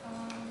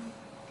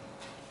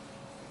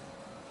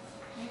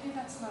 maybe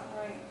that's not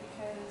right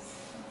because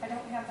I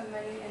don't have the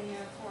money in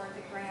there for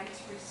the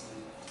grants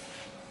received.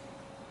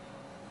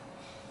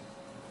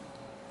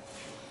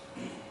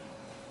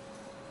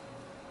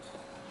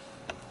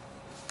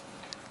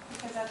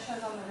 Because that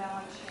shows on the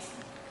balance sheet.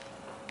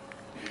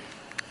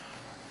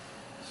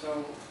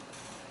 So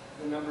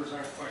the numbers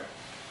aren't quite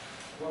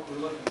what we're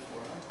looking for,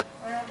 huh?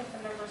 I don't think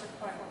the numbers are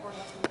quite what we're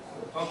looking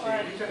for.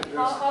 Okay, you can address it.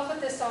 I'll put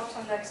this off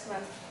till next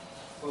month.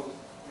 Well,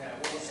 yeah,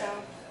 we'll look So, at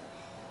it.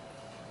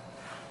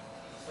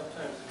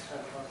 Sometimes it's kind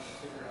of hard to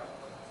figure out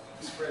what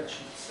the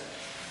spreadsheet says.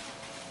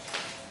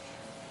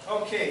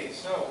 Okay,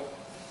 so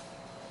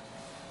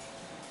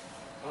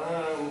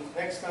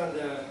next on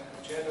the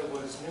agenda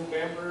was new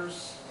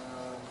members.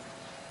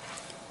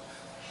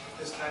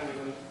 This time we do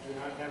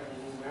not have any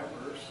new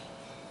members.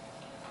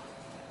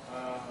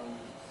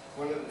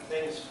 One of the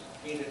things,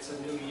 being it's a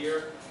new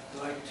year,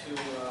 I'd like to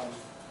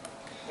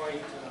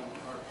appoint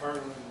our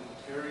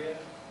parliamentarian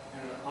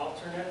and an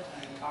alternate. I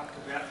talked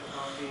to Beth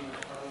about being a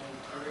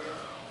parliamentarian,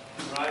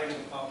 Ryan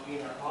about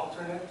being our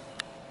alternate.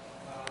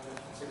 If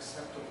it's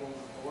acceptable to the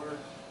board,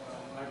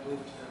 I believe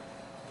to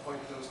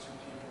appoint those two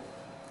people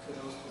to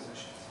those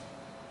positions.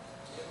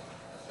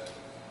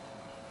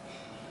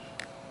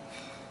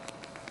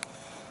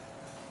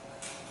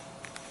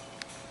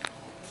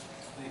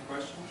 Any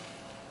questions?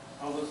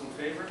 All those in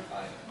favor?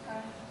 Aye.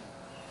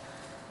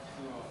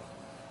 2-0.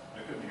 I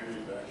couldn't hear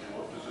you back here.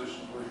 What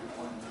positions were you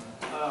appointing?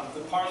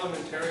 The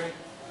parliamentarian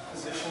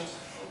positions,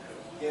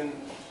 Okay. in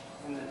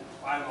the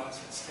bylaws,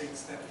 it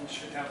states that we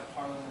should have a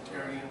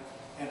parliamentarian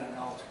and an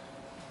alternate.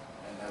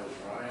 And that was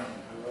Ryan,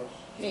 and who else?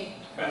 Me.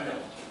 Okay.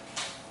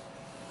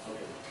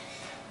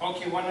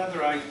 Okay, one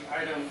other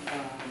item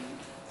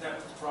that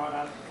was brought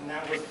up, and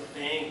that was the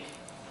bank.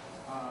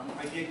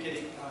 I did get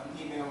an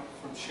email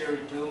from Sherry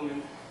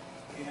Dillman,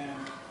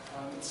 and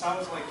it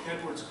sounds like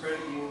Edwards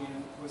Credit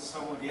Union was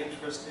somewhat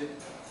interested.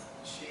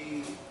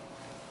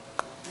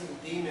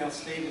 The email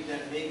stated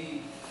that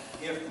maybe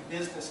if the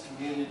business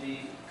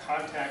community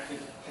contacted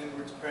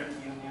Edwards Credit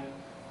Union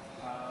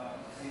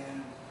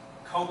and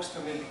coaxed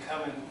them into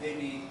coming,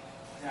 maybe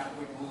that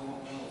would move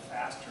a little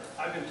faster.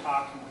 I've been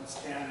talking with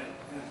Stan at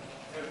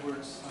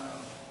Edwards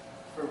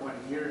for what,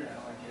 a year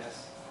now, I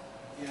guess.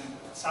 And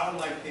it sounded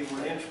like they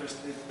were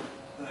interested,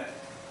 but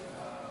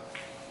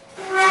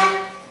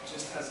it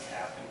just hasn't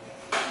happened yet.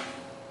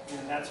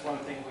 And that's one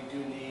thing we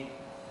do need,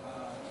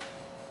 a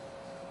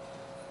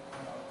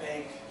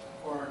bank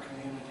for our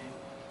community.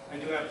 I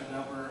do have the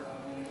number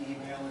in an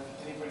email.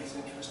 If anybody's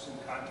interested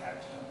in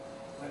contacting them,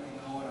 let me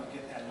know and I'll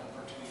get that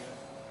number to you.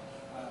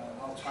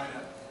 I'll try to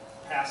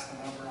pass the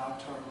number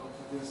out to our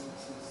local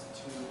businesses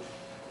to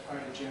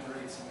to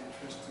generate some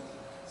interest and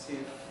see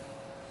if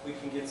we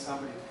can get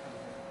somebody to come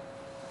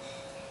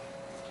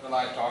here. Well,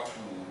 I talked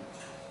to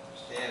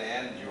Stan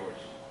and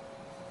George.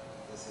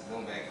 They said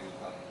no bank will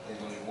come.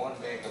 There's only one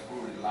bank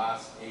approved in the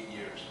last 8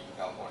 years in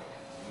California,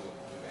 new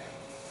bank.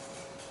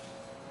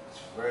 It's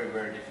very,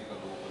 very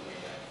difficult to open a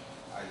bank.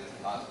 I just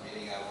last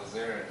meeting I was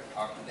there and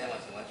talked to them. I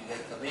said, why don't you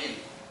guys come in?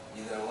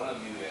 Either one of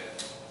you guys.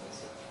 They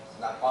said, it's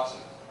not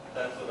possible.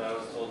 That's what I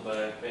was told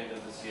by Bank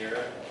of the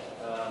Sierra.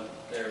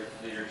 Their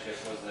leadership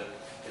was that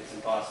it's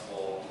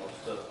impossible almost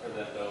for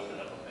them to open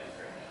up a bank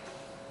right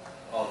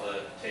now. All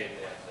the tape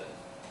they have to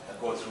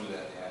Go through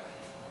that, yeah.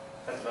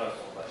 That's what I was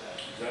told by that.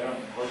 Is that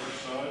on the corporate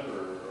side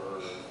or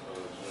is it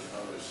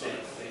another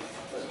side?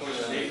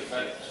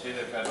 State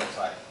and federal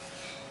side.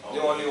 They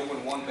only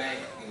opened one bank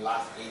in the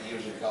last 8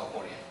 years in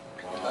California.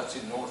 Wow. That's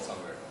in north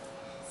somewhere.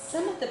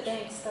 Some of the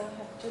banks though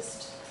have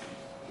just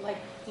like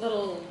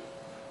little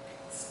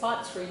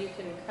spots where you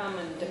can come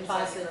and Things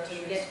like deposit and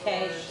grocery get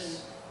cash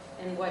stores.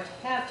 and what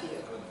have you.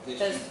 They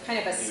There's still, kind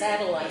of a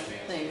satellite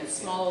thing, a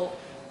small,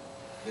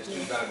 they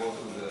still gotta go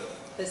through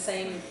the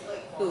same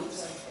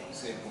hoops. the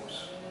same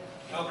hoops.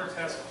 Albert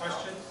has a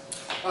question?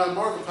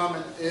 More of a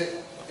comment,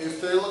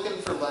 if they're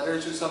looking for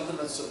letters or something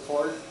to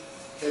support,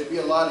 it'd be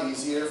a lot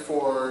easier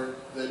for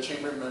the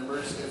chamber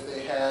members if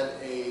they had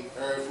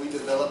or if we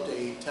developed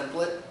a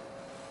template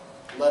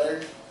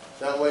letter.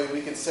 That way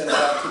we can send it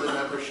out to the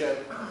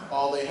membership.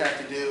 All they have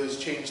to do is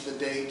change the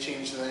date,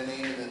 change their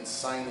name, and then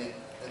sign it,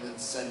 and then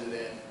send it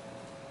in.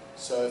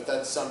 So if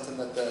that's something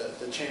that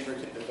the chamber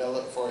can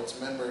develop for its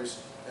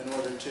members in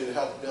order to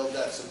help build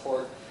that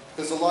support.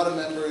 Because a lot of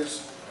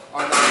members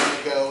are not going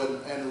to go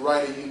and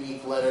write a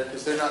unique letter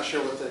because they're not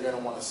sure what they're going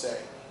to want to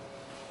say.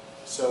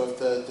 So if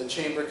the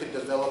chamber could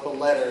develop a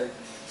letter,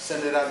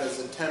 send it out as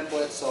a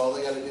template, so all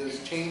they got to do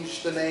is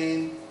change the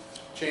name,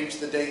 change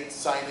the date,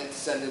 sign it,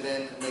 send it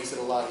in. It makes it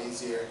a lot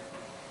easier.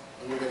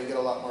 And you're going to get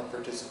a lot more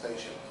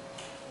participation.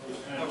 There's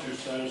kind of two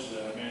sides to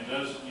that. I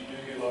mean, you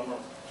do get a lot more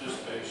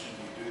participation,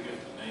 you do get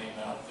the name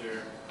out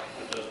there, but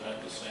it doesn't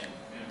have the same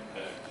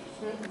impact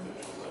as an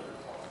official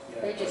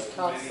letter. They just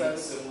toss Many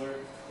those. similar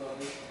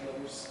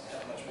letters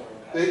have much more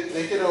impact.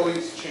 They could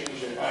always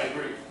change it. I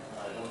agree.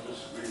 I don't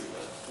disagree with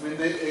that. I mean,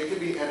 it could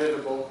be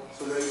editable,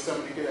 so that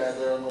somebody could add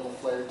their own little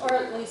flair to Or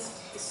it. at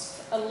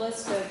least a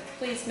list of,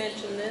 please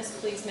mention this,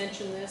 please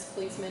mention this,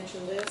 please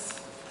mention this,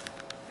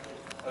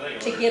 I think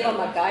it to works. give them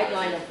a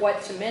guideline of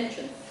what to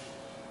mention.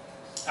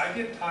 I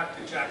did talk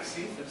to Jack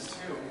Cephas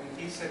too, and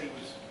he said he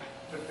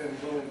would have been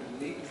willing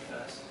to meet with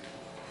us.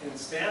 And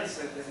Stan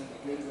said that he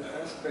would meet with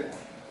us, but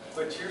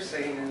what you're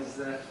saying is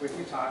that when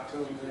you talk to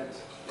him, that,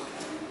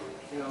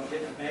 you know,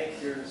 getting a bank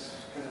here is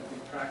going to be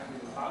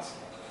practically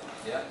impossible.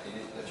 Yeah,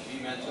 he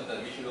mentioned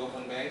that we should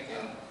open bank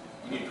and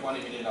you need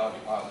 $20 million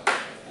deposit,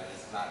 and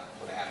it's not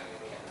going to happen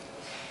anymore.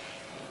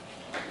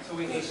 So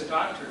we need the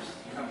doctors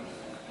to come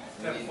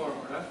step forward,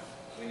 huh?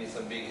 We need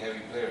some big heavy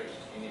players.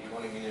 You need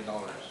 $20 million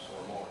or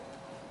more.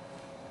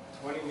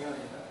 20 million,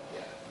 huh?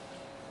 Yeah.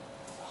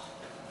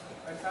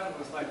 I thought it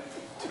was like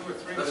 2 or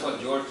 3 That's what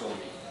million. George told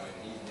me. I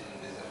mean, he's been in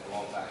business for a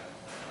long time.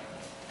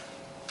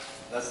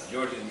 That's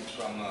George is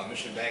from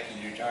Mission Bank.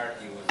 He retired.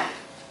 He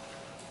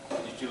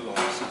still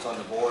sits on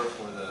the board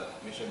for the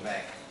Mission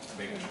Bank,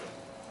 Bakersfield.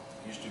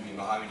 Used to be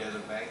Mojave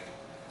Desert Bank.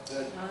 Is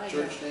that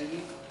George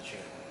Nagy? Sure.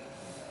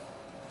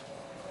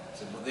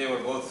 So they were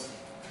both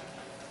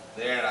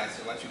there, and I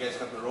said, why don't you guys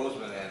come to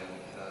Rosamond? And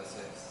I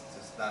said, it's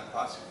just not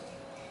possible.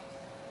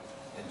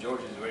 And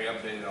George is very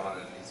updated on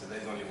it. He said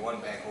there's only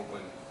one bank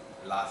open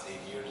the last 8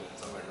 years and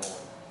somewhere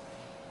north.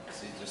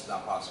 So it's just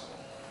not possible.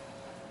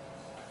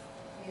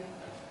 Yeah.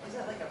 Is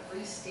that like a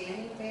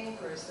freestanding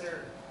bank, or has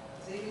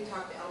anybody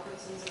talked to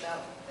Albertsons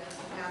about them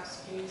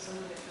perhaps getting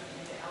someone to come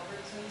into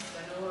Albertsons?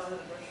 I know a lot of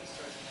the grocery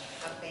stores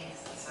have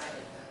banks inside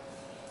of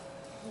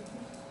them.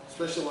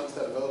 Especially ones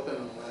that have opened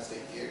in the last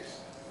 8 years.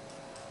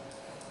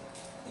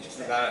 You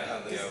still gotta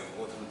have the,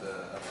 go through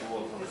the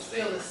approval from the It's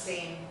state. still the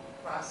same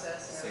process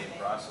and Same everything?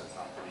 process,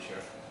 I'm pretty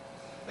sure.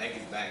 Bank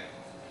is bank.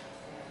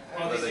 Yeah.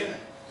 Well, Other they than-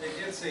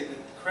 did say that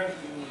credit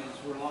unions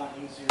were a lot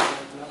easier to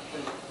open up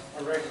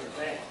than a regular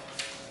bank.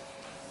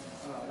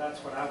 That's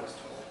what I was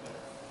told.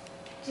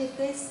 But Did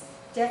they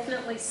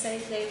definitely say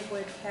they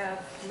would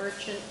have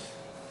merchant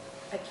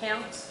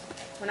accounts?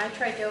 When I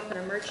tried to open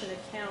a merchant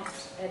account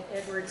at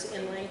Edwards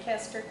in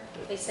Lancaster,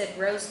 they said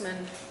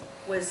Rosamond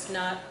was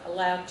not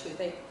allowed to.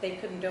 They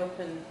couldn't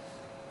open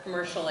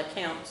commercial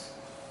accounts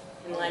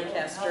in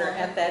Lancaster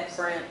at that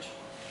branch.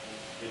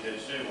 Did they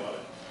say what?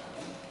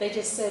 They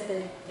just said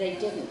that they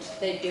didn't.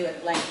 They do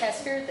it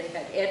Lancaster, they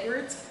had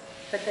Edwards,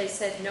 but they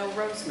said no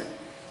Rosamond.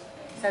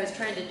 So I was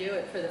trying to do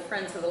it for the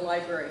Friends of the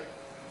Library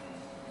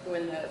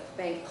when the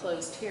bank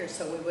closed here,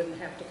 so we wouldn't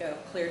have to go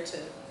clear to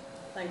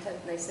Lancaster.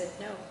 And they said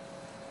no.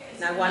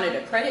 And I wanted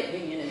a credit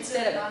union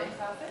instead of a bank. Is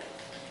it a nonprofit?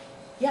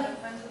 Yeah, The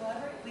Friends of the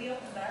Library? We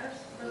opened ours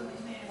for the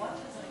community watch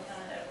in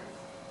County Edwards.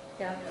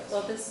 yeah.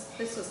 Well, this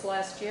was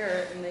last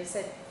year, and they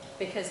said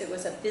because it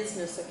was a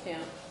business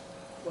account.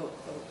 Whoa,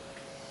 whoa.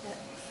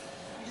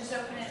 You just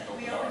open it,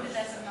 we opened it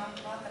as a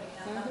nonprofit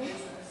account, not Mhm.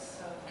 business,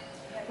 so.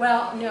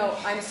 Well, no,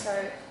 I'm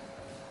sorry.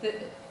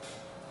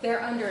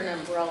 They're under an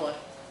umbrella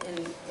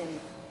in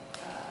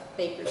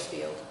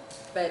Bakersfield,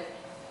 but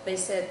they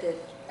said that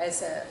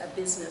as a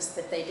business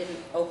that they didn't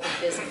open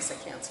business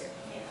accounts here.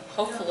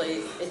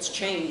 Hopefully, it's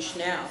changed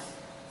now.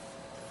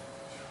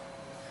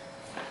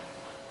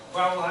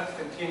 Well, we'll have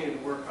to continue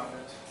to work on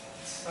it.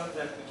 It's something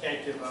that we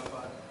can't give up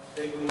on.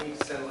 Maybe we need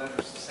to send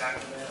letters to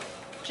Sacramento.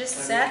 Just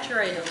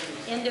saturate them,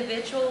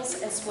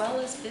 individuals as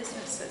well as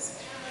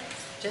businesses.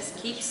 Just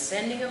keep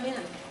sending them in.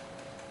 It's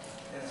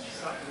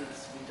something that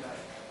needs to be done.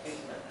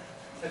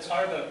 It's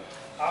hard to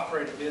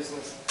operate a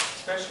business,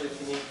 especially if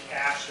you need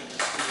cash in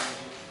this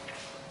community.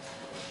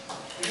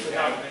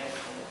 Without a bank.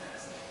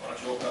 Why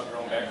don't you open up your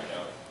own bank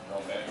account, your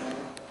own bank?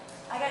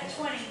 I got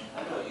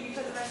 20, you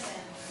put the rest in.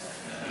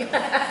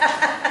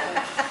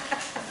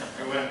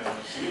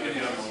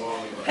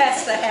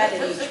 Pass the hat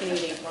at each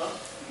meeting. It's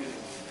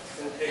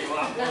going to take a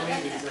lot more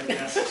meetings, I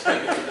guess.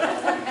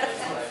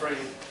 I'm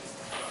afraid.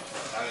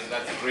 I mean,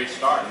 that's a great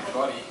start, it's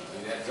funny,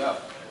 it adds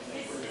up.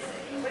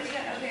 What do you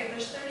got? Okay,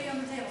 there's 30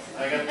 on the table. I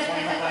got 20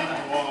 behind the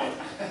wall.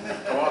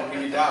 Come on,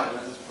 bring it down,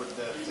 let's just put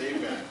that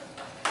save in.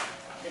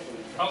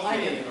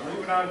 Okay,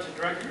 moving on to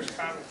director's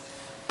comments.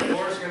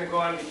 Laura's going to go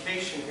on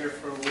vacation here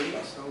for a week,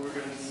 so we're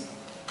going to be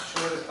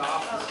short at the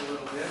office a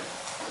little bit.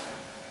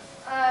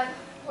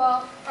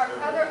 Well, our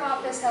other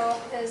office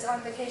help is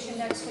on vacation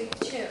next week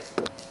too.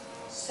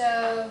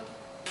 So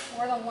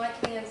more than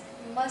likely,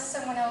 unless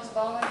someone else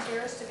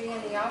volunteers to be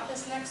in the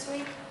office next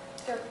week,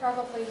 there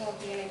probably won't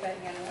be anybody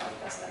in the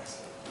office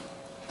next week.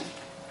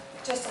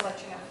 Just to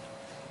let you know.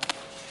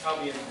 I'll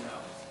be in the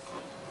know.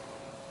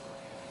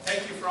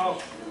 Thank you for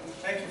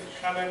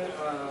coming.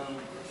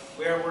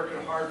 We are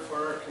working hard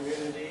for our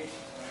community.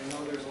 I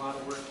know there's a lot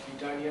of work to be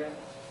done yet.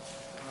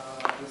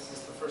 This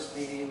is the first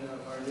meeting of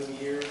our new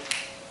year.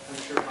 I'm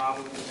sure Bob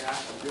will be back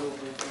and Bill will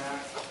be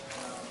back.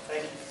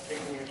 Thank you for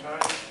taking your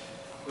time.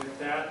 With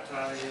that,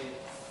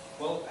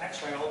 well,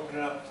 actually, I'll open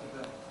it up to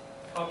the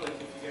public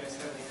if you guys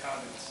have any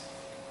comments.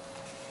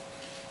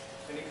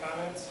 Any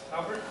comments?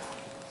 Albert?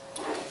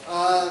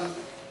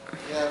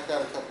 Yeah, I've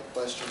got a couple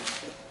questions.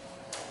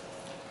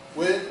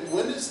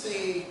 When is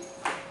the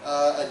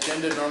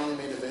agenda normally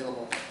made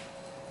available?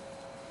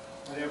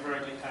 Whenever I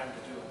get time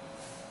to do it.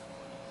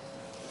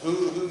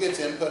 Who gets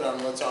input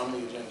on what's on the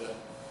agenda?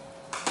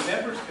 The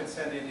members can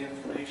send in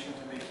information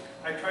to me.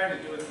 I tried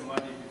to do it the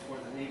Monday before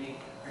the meeting.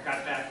 I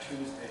got back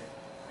Tuesday.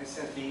 I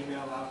sent the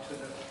email out to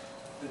the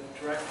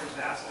directors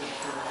asking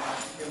for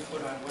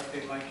input on what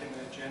they'd like in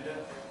the agenda.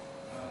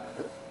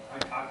 I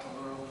talked to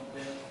Laura a little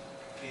bit,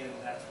 and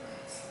that's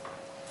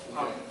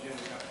how the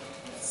agenda got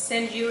put.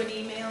 Send you an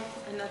email,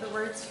 in other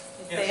words,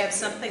 if they have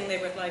something they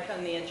would like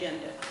on the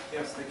agenda.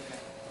 Yes, they can.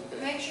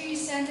 Okay. Make sure you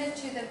send it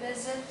to the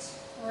visit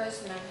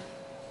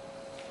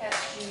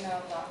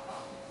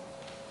Rosamond@gmail.com.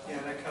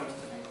 Yeah, that comes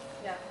to me.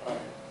 Yeah.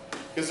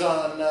 Because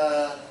on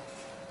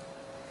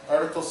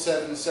Article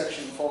 7,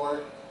 Section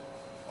 4,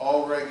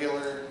 all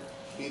regular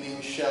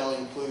meetings shall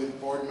include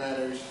board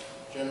matters,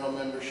 general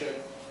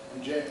membership,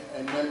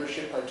 and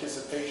membership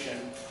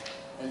participation,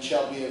 and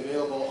shall be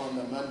available on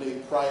the Monday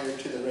prior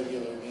to the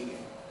regular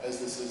meeting, as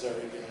this is our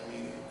regular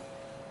meeting.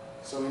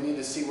 So we need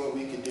to see what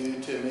we could do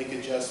to make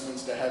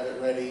adjustments to have it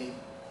ready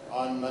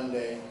on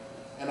Monday.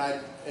 And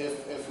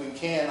if we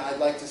can, I'd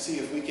like to see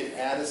if we could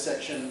add a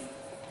section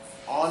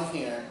on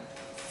here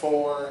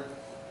for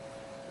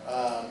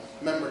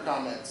member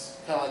comments,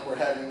 kind of like we're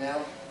having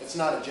now. It's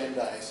not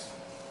agendized.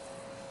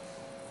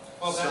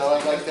 Well, So I'd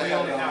that's like because to we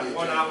have only it on have the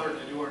 1 agenda. hour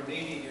to do our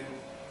meeting,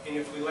 and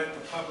if we let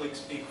the public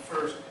speak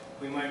first,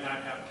 we might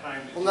not have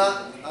time to do Well, the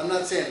meeting. I'm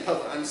not saying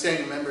public, I'm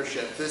saying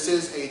membership. This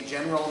is a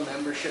general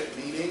membership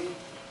meeting.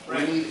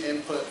 Right. We need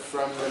input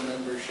from the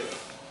membership.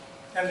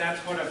 And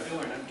that's what I'm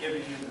doing. I'm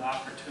giving you the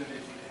opportunity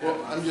to have.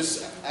 Well, I'm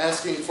just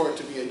asking for it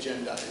to be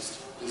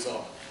agendized, is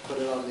all. Put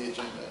it on the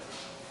agenda.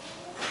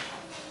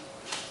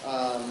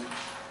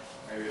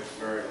 Maybe at the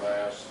very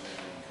last, and then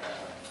you kind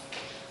of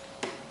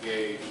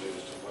gauge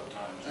as to what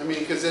time. I mean,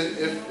 because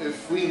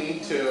if we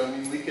need to, I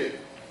mean,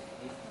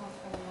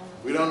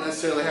 we don't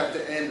necessarily have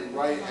to end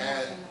right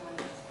at,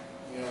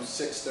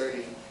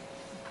 6:30.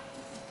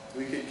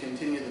 We could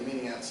continue the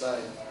meeting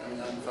outside. I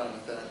mean, I'm fine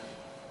with that.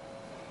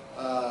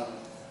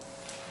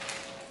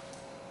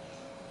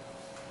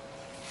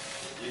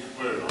 You can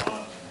put it on,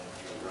 and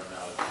if you run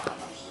out of time,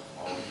 just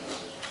always the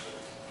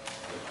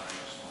time or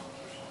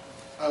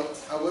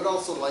something. I would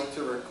also like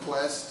to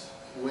request,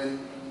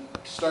 when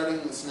starting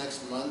this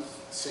next month,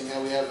 seeing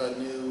how we have a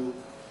new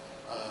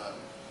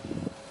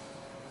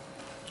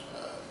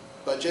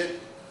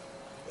budget,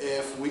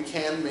 if we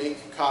can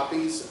make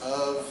copies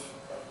of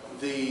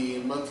the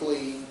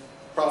monthly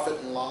profit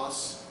and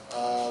loss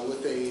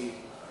with a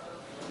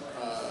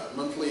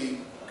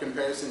monthly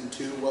comparison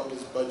to what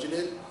was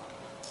budgeted,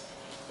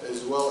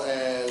 as well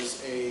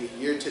as a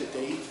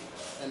year-to-date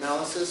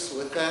analysis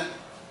with that,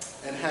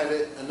 and have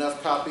it enough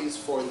copies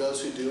for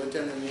those who do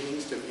attend the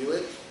meetings to view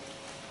it.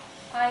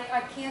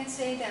 I can't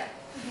say that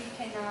we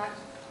cannot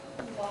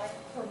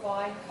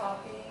provide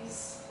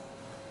copies.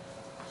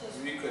 Just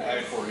You could have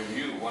meant for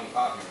review, one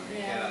copy, we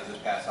Yeah. cannot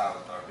just pass out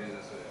our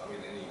business,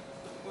 any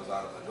goes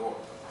out of the door.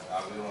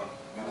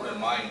 We wouldn't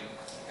mind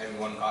having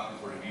one copy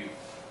for review.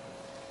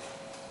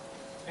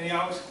 And you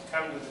always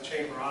come to the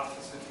chamber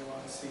office if you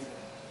want to see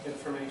the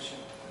information.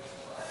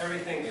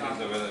 Everything. It is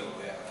available,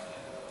 yeah.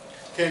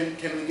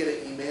 Can we get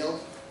it emailed?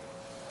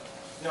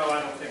 No,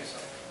 I don't think so.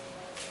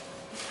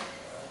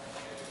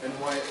 And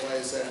why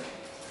is that?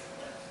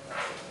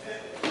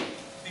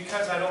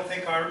 Because I don't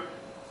think our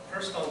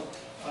personal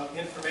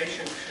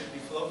information should be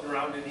floating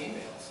around in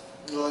emails.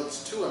 Well,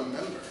 it's to a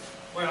member.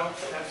 Well,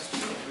 that's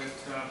true,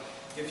 but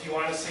if you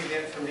want to see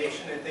the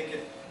information, I think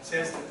it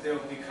says that there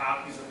will be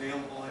copies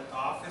available at the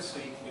office, so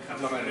you can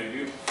Come and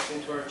review,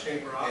 into our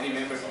chamber office. any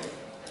member.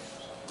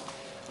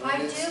 I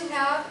do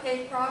have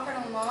a profit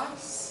and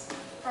loss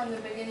from the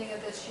beginning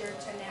of this year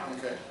to now.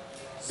 Okay.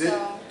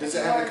 So, Does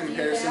if it you have wanna a view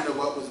comparison that, to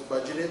what was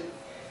budgeted?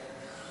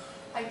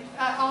 I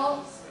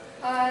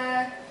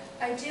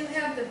do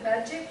have the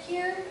budget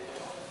here,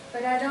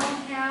 but I don't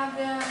have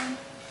them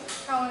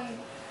going.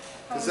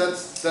 Because that's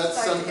side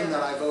something together.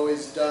 that I've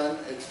always done.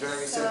 It's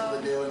very simple to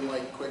So- do in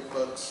like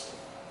QuickBooks.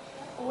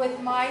 With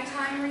my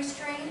time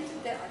restraint,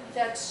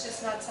 that's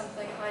just not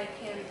something I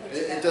can put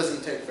together. It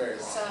doesn't take very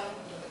long. So,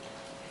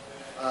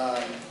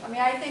 I mean,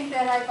 I think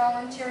that I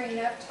volunteer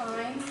enough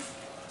time,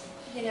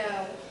 you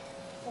know,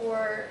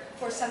 for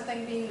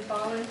something being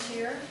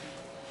volunteer,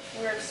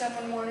 where if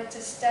someone wanted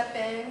to step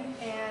in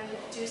and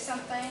do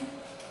something,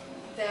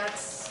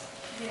 that's,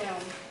 you know,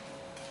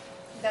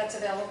 that's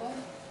available.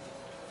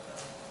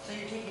 So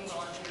you're taking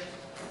volunteers?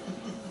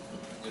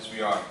 Yes,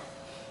 we are.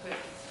 Good.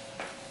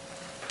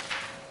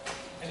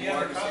 Any You other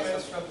wanted to say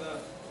comments something? from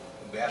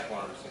the, Beth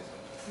wanted to say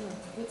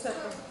something. It's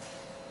okay.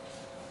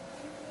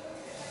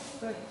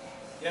 Good.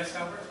 yes,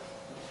 Albert?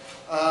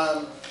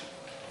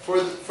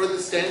 For the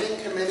standing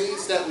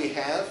committees that we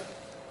have,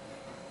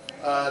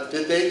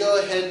 did they go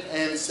ahead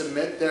and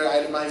submit their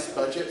itemized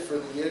budget for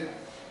the year?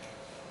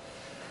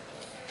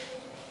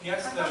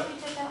 Yes, I thought we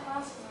did that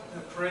last the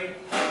month. parade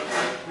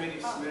committee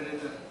submitted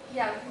the,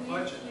 Yeah,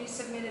 Budget. we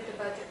submitted the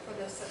budget for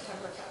the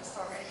September fest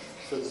already.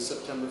 For the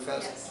September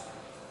Fest? Yes.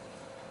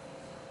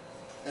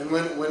 And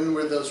when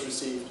were those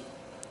received?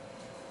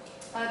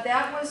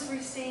 That was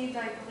received,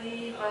 I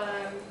believe,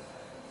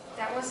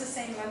 that was the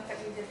same month that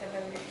we did the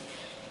voting.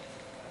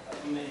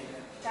 May.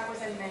 That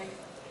was in May.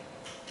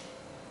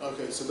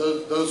 Okay, so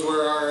those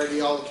were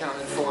already all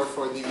accounted for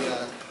the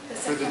new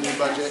September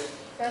budget? fest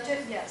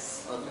budget,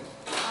 yes. Okay.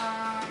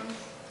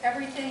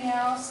 Everything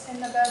else in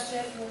the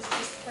budget was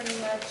just pretty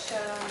much,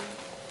 the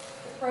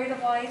parade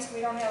of lights,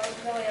 we don't have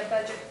really a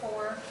budget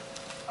for,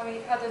 I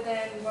mean, other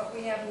than what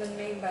we have in the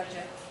main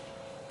budget.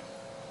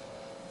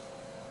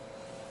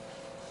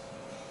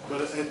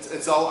 But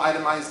it's all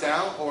itemized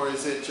out, or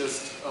is it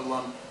just a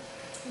lump?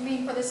 You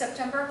mean for the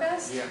September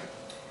fest? Yeah.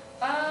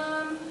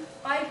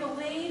 I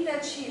believe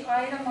that she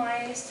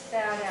itemized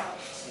that out.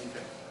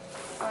 Okay.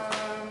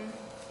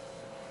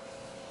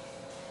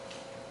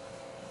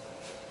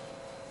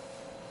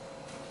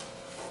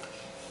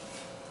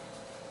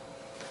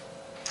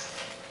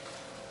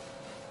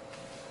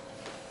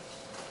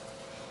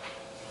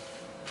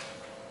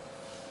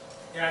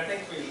 Yeah, I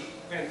think we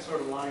went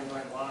sort of line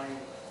by line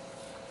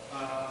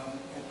and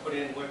put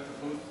in what the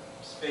booth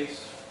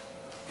space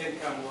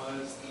income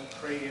was, the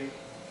parade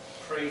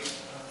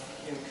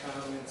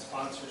income and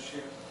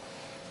sponsorship,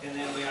 and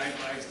then we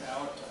itemized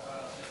out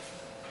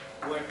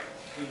what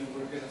we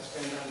were going to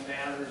spend on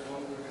banners, what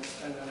we were going to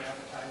spend on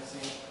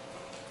advertising,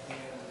 and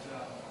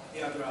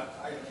the other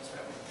items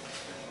that we could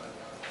spend money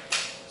on.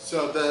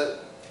 So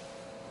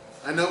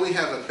I know we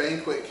have a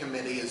banquet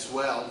committee as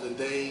well. Did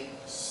they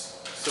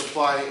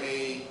supply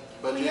a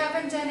budget? We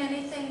haven't done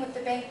anything with the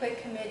banquet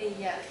committee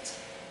yet.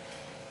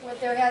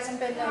 There hasn't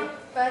been a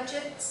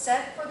budget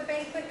set for the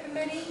banquet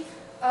committee,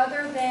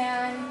 other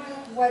than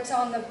what's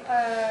on the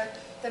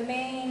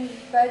main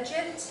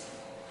budget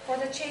for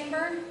the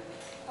chamber.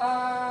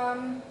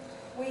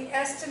 We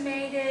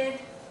estimated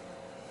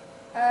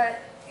a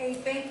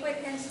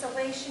banquet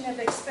installation of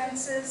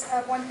expenses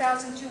of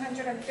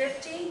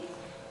 $1,250,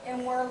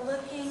 and we're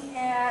looking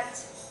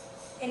at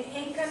an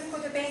income for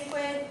the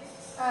banquet,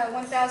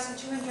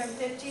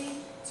 $1,250,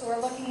 so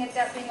we're looking at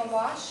that being a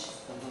wash.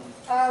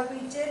 We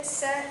did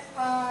set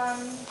a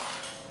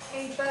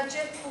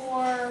budget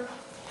for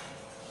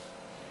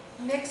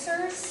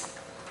mixers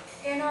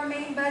in our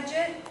main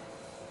budget.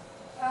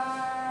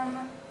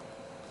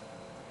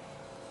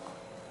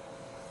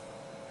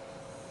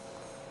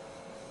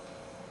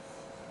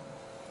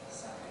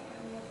 Sorry,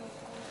 I'm looking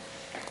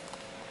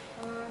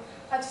for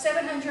of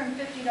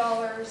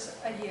 $750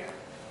 a year.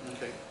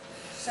 Okay.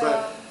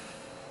 So.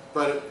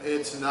 But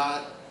it's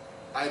not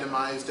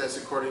itemized as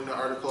according to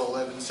Article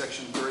 11,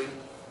 Section 3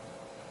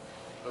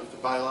 of the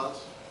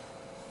bylaws?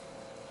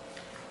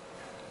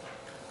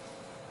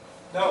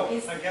 No,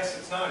 I guess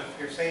it's not, if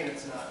you're saying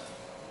it's not.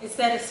 Is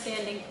that a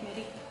standing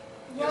committee?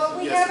 Well,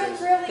 we Yes, it haven't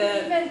is.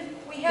 really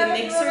we haven't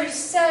really mixers?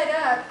 set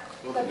up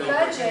Well, the the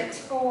banquet budget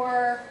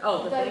for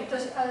Oh, the the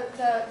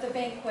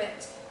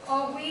banquet.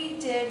 All we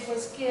did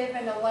was give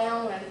an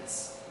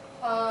allowance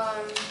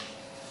on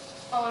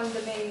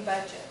the main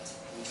budget.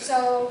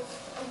 So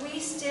we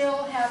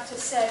still have to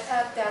set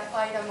up that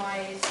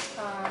itemized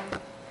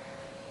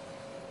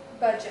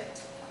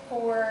budget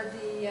for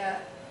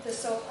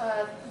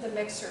the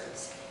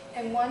mixers.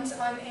 And once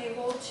I'm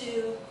able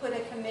to put a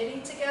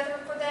committee together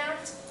for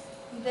that,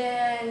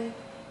 then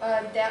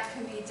that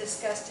can be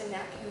discussed in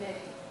that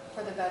committee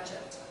for the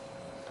budget.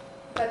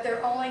 But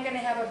they're only going to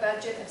have a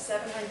budget of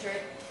 $750.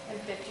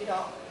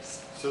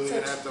 So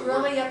they're gonna have it's to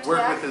really up to work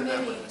that within that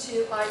committee budget.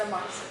 to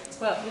itemize it.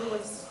 Well, it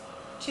was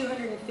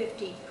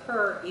 250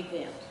 per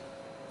event.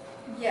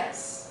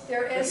 Yes,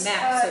 there is. The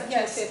max of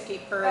yes.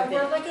 250 per We're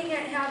event. looking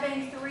at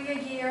having 3 a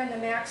year, and the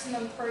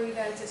maximum per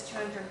event is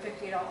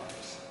 $250.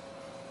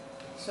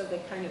 So they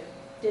kind of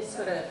did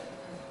put a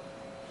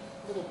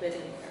little bit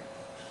in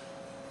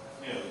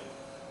there. Yeah,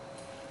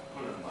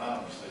 put it in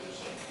allowance, they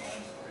just ain't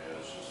planned for you,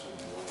 it's just in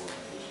the overall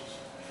business.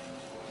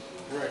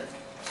 Right.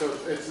 So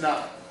it's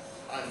not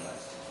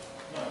itemized.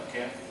 No, it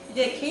can't be.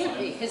 They can't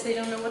be, because they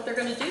don't know what they're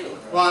gonna do.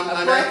 Well, A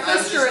I'm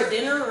breakfast or just, a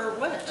dinner or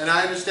what? and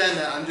I understand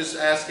that. I'm just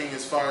asking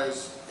as far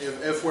as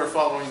if we're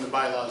following the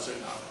bylaws or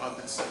not on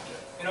this subject.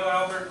 You know,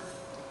 Albert,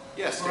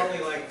 Yes, we're Terry.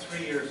 only like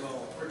 3 years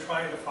old. We're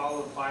trying to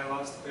follow the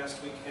bylaws the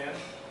best we can.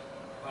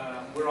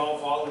 We're all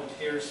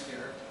volunteers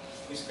here.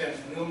 We spent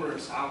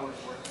numerous hours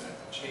working at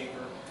the chamber,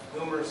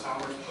 numerous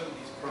hours putting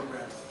these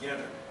programs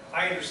together.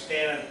 I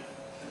understand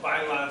the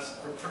bylaws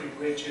are pretty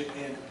rigid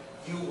and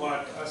you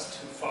want us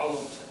to follow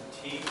them to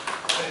the T,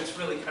 but it's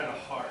really kind of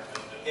hard.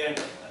 And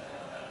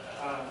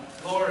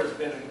Laura has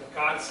been a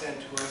godsend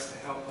to us to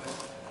help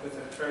us with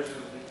the treasurer's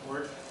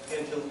report,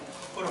 and to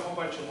put a whole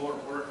bunch of more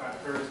work on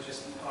her is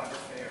just not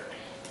fair.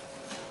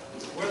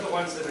 We're the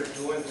ones that are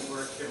doing the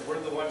work here. We're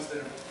the ones that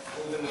are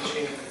moving the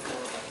chamber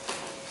forward.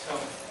 So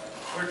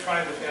we're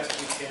trying the best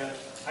we can.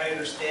 I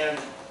understand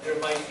there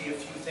might be a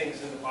few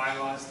things in the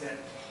bylaws that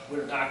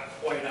we're not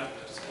quite up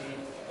to speed,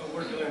 but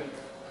we're doing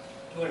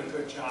a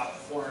good job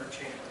for our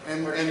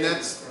chamber. And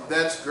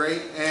that's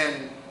great,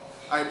 and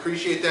I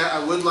appreciate that.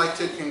 I would like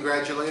to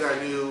congratulate our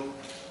new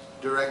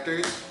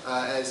directors,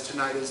 as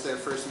tonight is their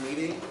first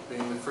meeting,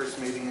 being the first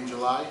meeting in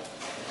July.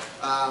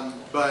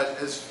 But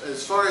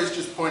as far as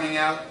just pointing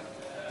out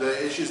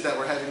the issues that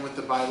we're having with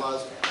the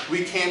bylaws,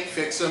 we can't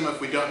fix them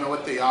if we don't know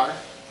what they are.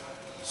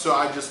 So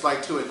I'd just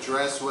like to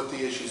address what the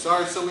issues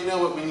are so we know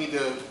what we need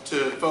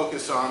to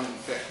focus on and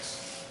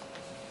fix.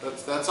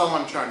 That's all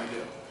I'm trying to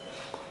do.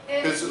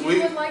 If you we-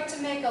 would like to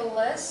make a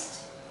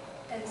list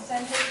and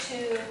send it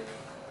to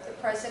the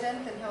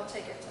president, then he'll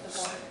take it to the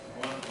board.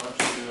 Why don't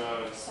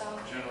you So,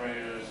 generate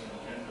it as an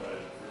agenda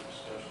item for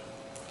discussion?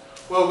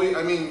 Well, so.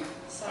 I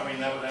mean,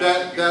 that would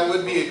that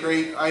would be a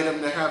great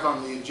item to have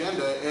on the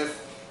agenda if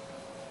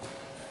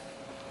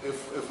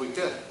we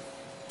could.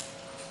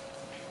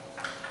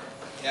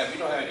 Yeah, we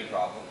don't have any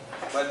problem.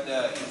 But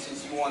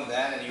since you want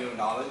that and you have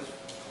knowledge,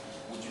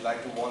 would you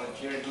like to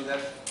volunteer and do that?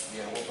 We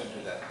are open to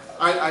that.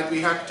 I'd be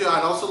happy to.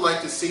 I'd also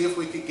like to see if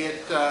we could get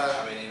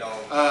I mean,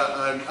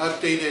 an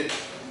updated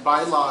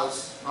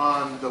bylaws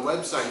on the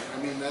website.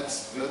 I mean,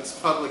 that's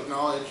public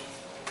knowledge.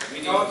 we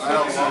need No, it's I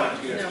don't really want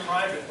not. to. It's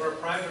private. We're a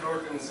private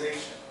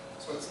organization,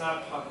 so it's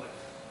not public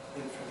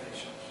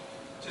information.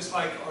 Just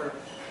like our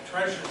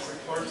treasurer's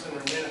reports and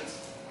our minutes,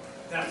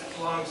 that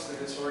belongs to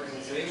this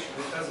organization.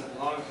 It doesn't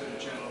belong to the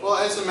general. Well,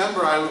 as a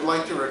member, I would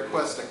like to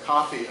request a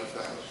copy of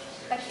that.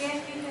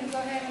 Again, you can go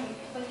ahead and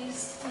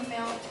please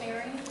email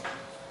Terry,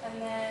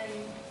 and then,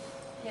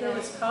 you know,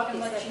 There's we copies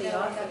can let at you the know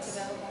when that's office.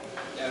 available.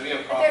 Yeah, we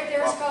have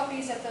There's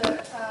copies at the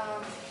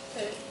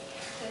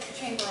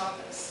chamber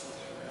office.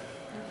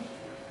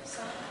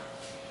 So,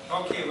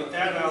 Okay, with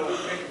that, I'll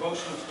make a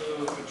motion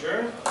to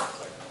adjourn.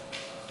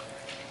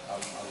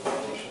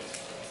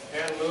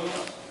 And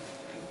move.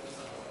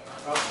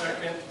 I'll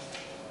second.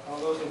 All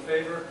those in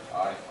favor?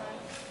 Aye.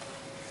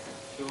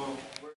 2-0.